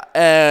 Yeah,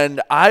 and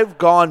I've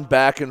gone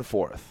back and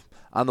forth.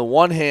 On the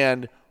one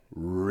hand,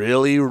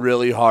 really,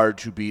 really hard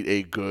to beat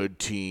a good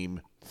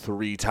team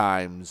 3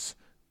 times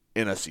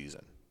in a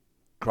season.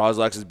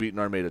 Cross-Lex has beaten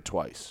Armada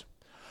twice.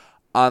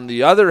 On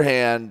the other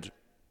hand,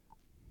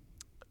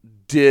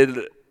 did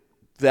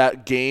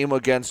that game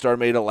against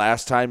Armada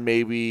last time,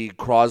 maybe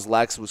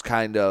Cross-Lex was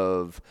kind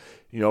of,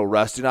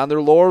 resting on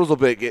their laurels a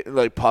bit, getting,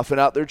 like, puffing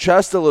out their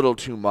chest a little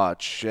too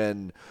much,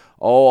 and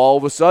all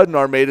of a sudden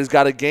Armada's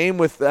got a game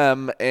with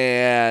them,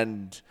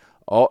 and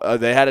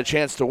they had a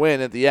chance to win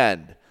at the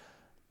end.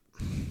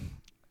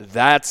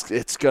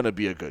 It's going to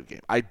be a good game.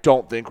 I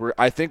think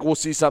we'll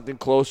see something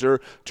closer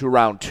to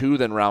round 2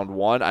 than round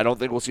 1. I don't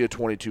think we'll see a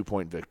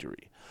 22-point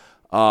victory.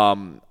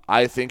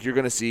 I think you're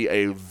going to see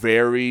a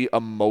very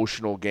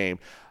emotional game.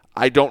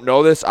 I don't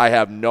know this. I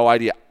have no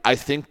idea. I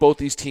think both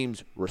these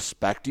teams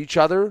respect each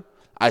other.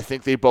 I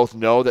think they both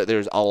know that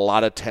there's a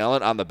lot of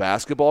talent on the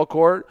basketball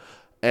court,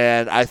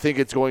 and I think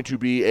it's going to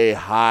be a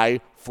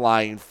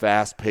high-flying,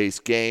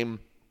 fast-paced game.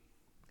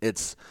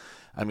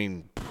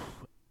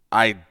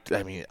 I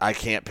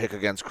can't pick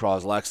against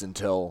Cross-Lex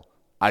until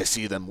I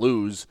see them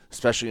lose,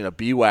 especially in a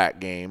BWAC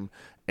game.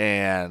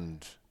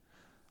 And,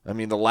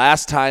 the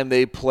last time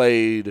they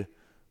played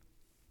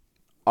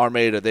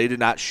Armada, they did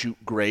not shoot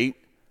great.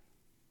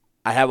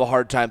 I have a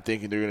hard time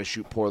thinking they're going to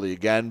shoot poorly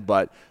again,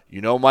 but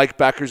Mike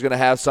Becker's going to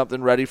have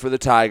something ready for the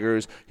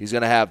Tigers. He's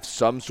going to have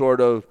some sort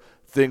of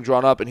thing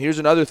drawn up. And here's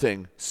another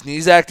thing.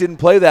 Sneezak didn't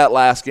play that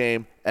last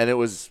game, and it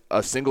was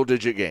a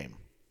single-digit game.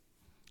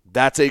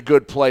 That's a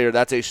good player.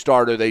 That's a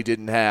starter they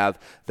didn't have.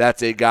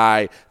 That's a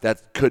guy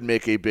that could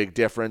make a big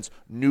difference.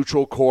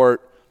 Neutral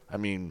court,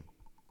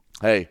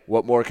 hey,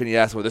 what more can you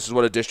ask for? This is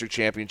what a district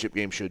championship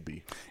game should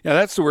be. Yeah,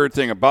 that's the weird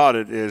thing about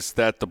it, is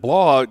that the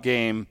blowout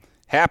game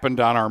happened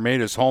on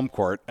Armada's home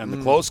court, and the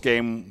close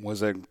game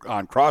was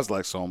on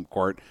Cross-Lex home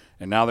court,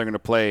 and now they're going to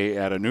play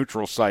at a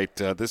neutral site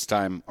this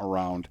time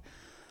around.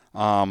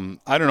 I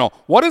don't know.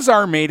 What does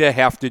Armada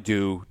have to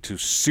do to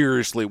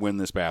seriously win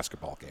this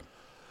basketball game?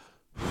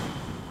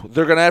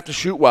 They're going to have to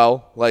shoot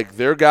well. Like,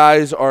 their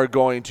guys are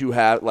going to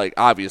have, like,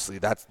 obviously,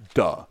 that's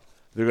duh.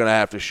 They're going to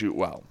have to shoot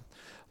well.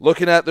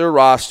 Looking at their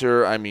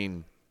roster,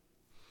 Connor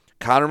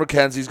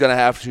McKenzie's going to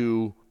have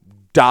to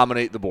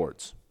dominate the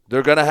boards.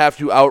 They're going to have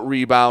to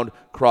out-rebound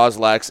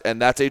Cross-Lex, and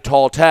that's a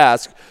tall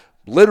task.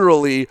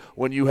 Literally,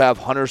 when you have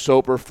Hunter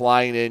Soper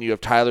flying in, you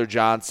have Tyler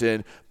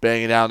Johnson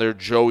banging down there,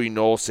 Joey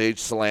Knoll, Sage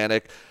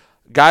Solanic.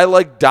 Guy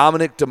like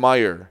Dominic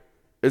DeMeyer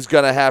is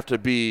going to have to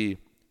be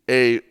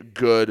a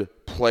good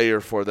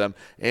player for them.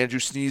 Andrew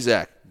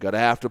Sneezak going to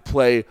have to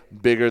play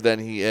bigger than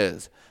he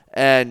is.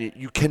 And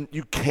you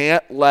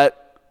can't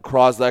let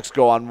Cross-Lex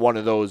go on one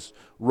of those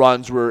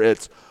runs where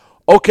it's,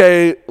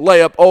 okay,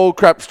 layup, oh,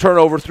 crap,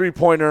 turnover,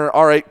 three-pointer,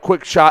 all right,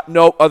 quick shot,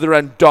 nope, other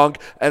end dunk,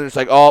 and it's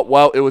like, oh,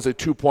 well, it was a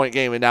 2-point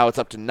game, and now it's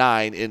up to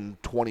 9 in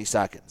 20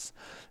 seconds.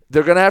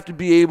 They're going to have to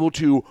be able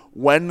to,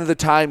 when the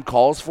time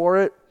calls for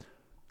it,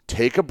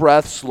 take a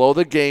breath, slow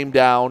the game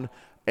down,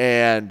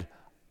 and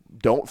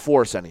don't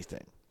force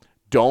anything.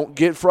 Don't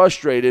get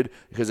frustrated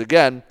because,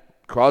 again,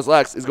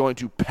 Cross-Lex is going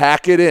to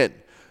pack it in.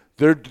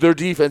 Their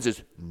defense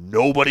is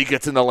nobody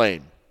gets in the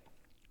lane.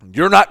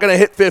 You're not going to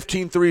hit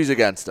 15 threes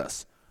against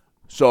us.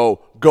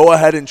 So go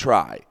ahead and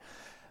try.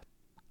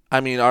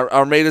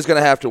 Armada's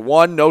going to have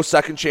to, no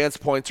second chance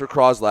points for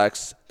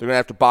Cross-Lex. They're going to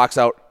have to box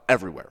out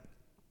everywhere.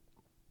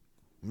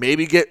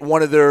 Maybe get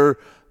one of their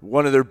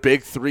one of their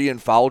big three in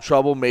foul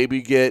trouble,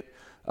 maybe get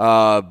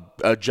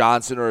a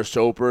Johnson or a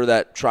Soper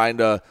that trying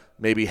to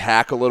maybe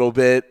hack a little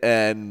bit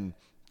and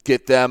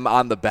get them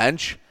on the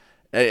bench.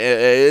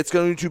 It's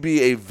going to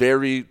be a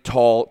very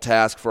tall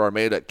task for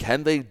Armada.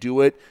 Can they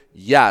do it?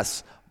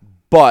 Yes,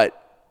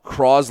 but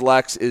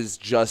Croslex is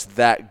just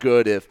that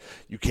good. If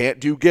you can't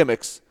do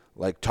gimmicks,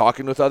 like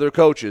talking with other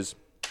coaches,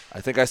 I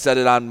think I said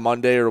it on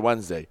Monday or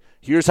Wednesday.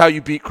 Here's how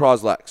you beat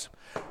Croslex.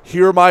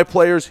 Here are my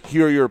players.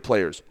 Here are your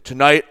players.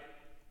 Tonight,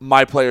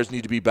 my players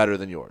need to be better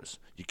than yours.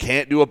 You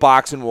can't do a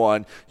box and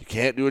one. You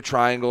can't do a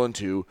triangle and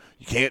two.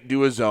 You can't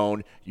do a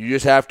zone. You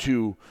just have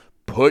to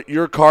put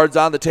your cards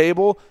on the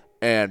table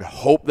and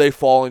hope they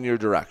fall in your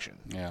direction.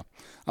 Yeah.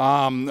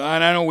 And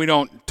I know we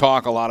don't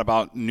talk a lot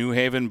about New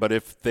Haven, but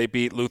if they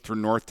beat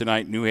Lutheran North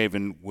tonight, New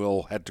Haven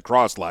will head to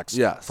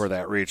Croslex for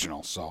that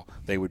regional. So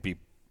they would be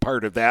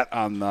part of that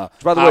on the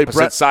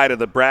opposite side of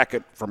the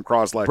bracket from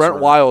Croslex. Brent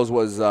Wiles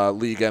was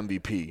league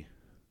MVP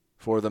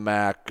for the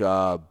MAC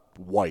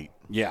White.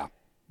 Yeah.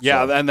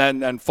 Yeah, so.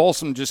 and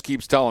Folsom just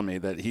keeps telling me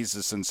that he's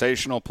a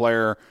sensational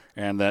player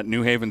and that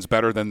New Haven's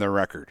better than their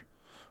record.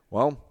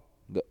 Well,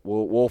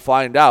 we'll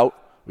find out.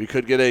 We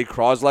could get a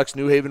Croslex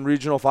New Haven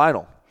regional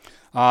final.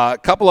 A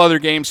couple other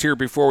games here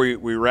before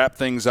we wrap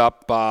things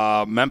up.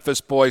 Memphis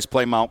boys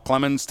play Mount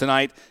Clemens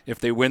tonight. If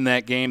they win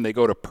that game, they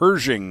go to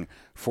Pershing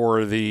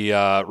for the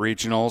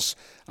regionals.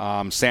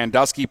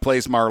 Sandusky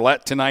plays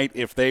Marlette tonight.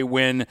 If they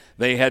win,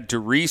 they head to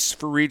Reese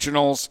for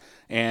regionals.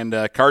 And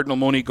Cardinal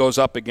Mooney goes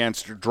up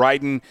against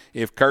Dryden.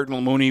 If Cardinal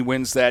Mooney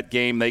wins that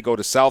game, they go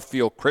to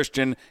Southfield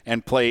Christian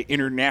and play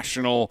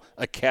International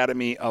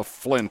Academy of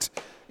Flint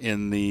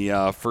in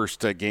the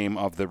first game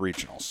of the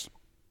regionals.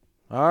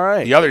 All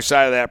right. The other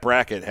side of that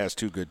bracket has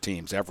two good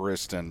teams,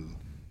 Everest and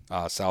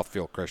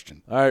Southfield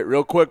Christian. All right,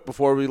 real quick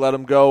before we let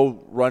them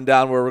go, run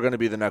down where we're going to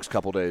be the next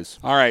couple days.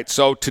 All right,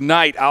 so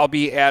tonight I'll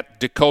be at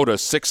Dakota,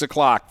 6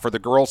 o'clock for the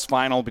girls'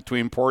 final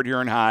between Port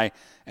Huron High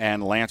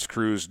and L'Anse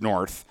Creuse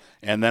North.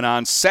 And then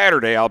on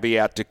Saturday I'll be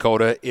at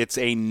Dakota. It's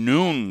a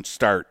noon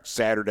start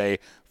Saturday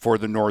for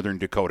the Northern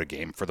Dakota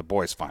game for the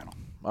boys' final.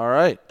 All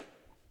right.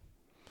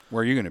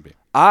 Where are you going to be?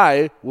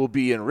 I will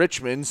be in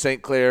Richmond,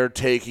 St. Clair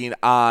taking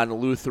on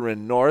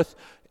Lutheran North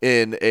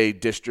in a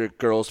district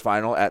girls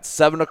final at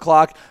 7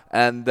 o'clock.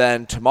 And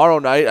then tomorrow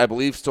night, I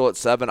believe still at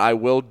 7, I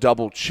will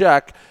double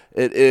check.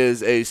 It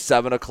is a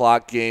 7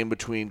 o'clock game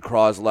between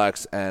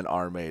Croslex and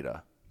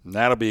Armada. And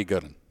that'll be a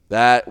good one.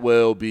 That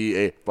will be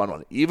a fun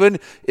one. Even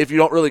if you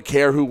don't really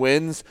care who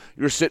wins,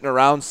 you're sitting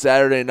around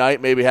Saturday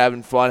night, maybe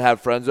having fun, have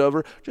friends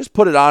over, just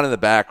put it on in the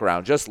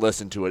background. Just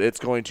listen to it. It's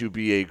going to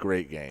be a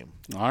great game.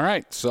 All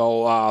right,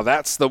 so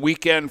that's the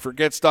weekend for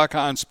Get Stuck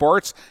on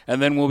Sports,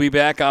 and then we'll be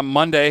back on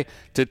Monday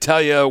to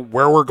tell you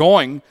where we're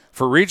going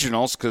for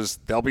regionals because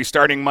they'll be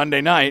starting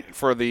Monday night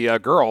for the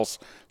girls.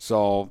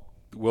 So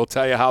we'll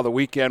tell you how the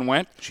weekend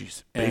went.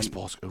 Jeez,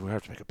 baseball. We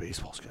have to make a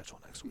baseball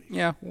schedule next week.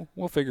 Yeah,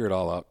 we'll figure it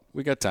all out.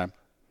 We got time.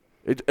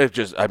 It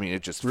just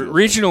feels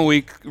regional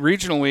week.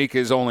 Regional week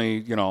is only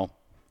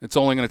it's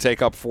only going to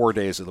take up 4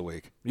 days of the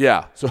week.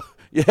 Yeah. So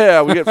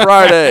yeah, we get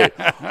Friday.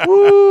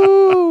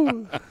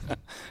 Woo!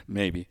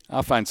 Maybe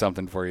I'll find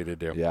something for you to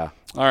do. Yeah.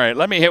 All right.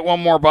 Let me hit one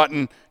more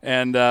button,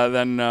 and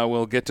then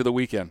we'll get to the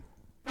weekend.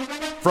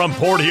 From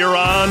Port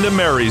Huron to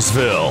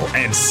Marysville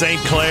and St.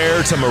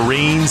 Clair to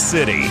Marine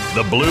City,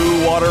 the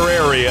Blue Water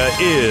area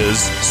is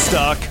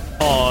Stuck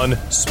on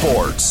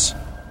Sports.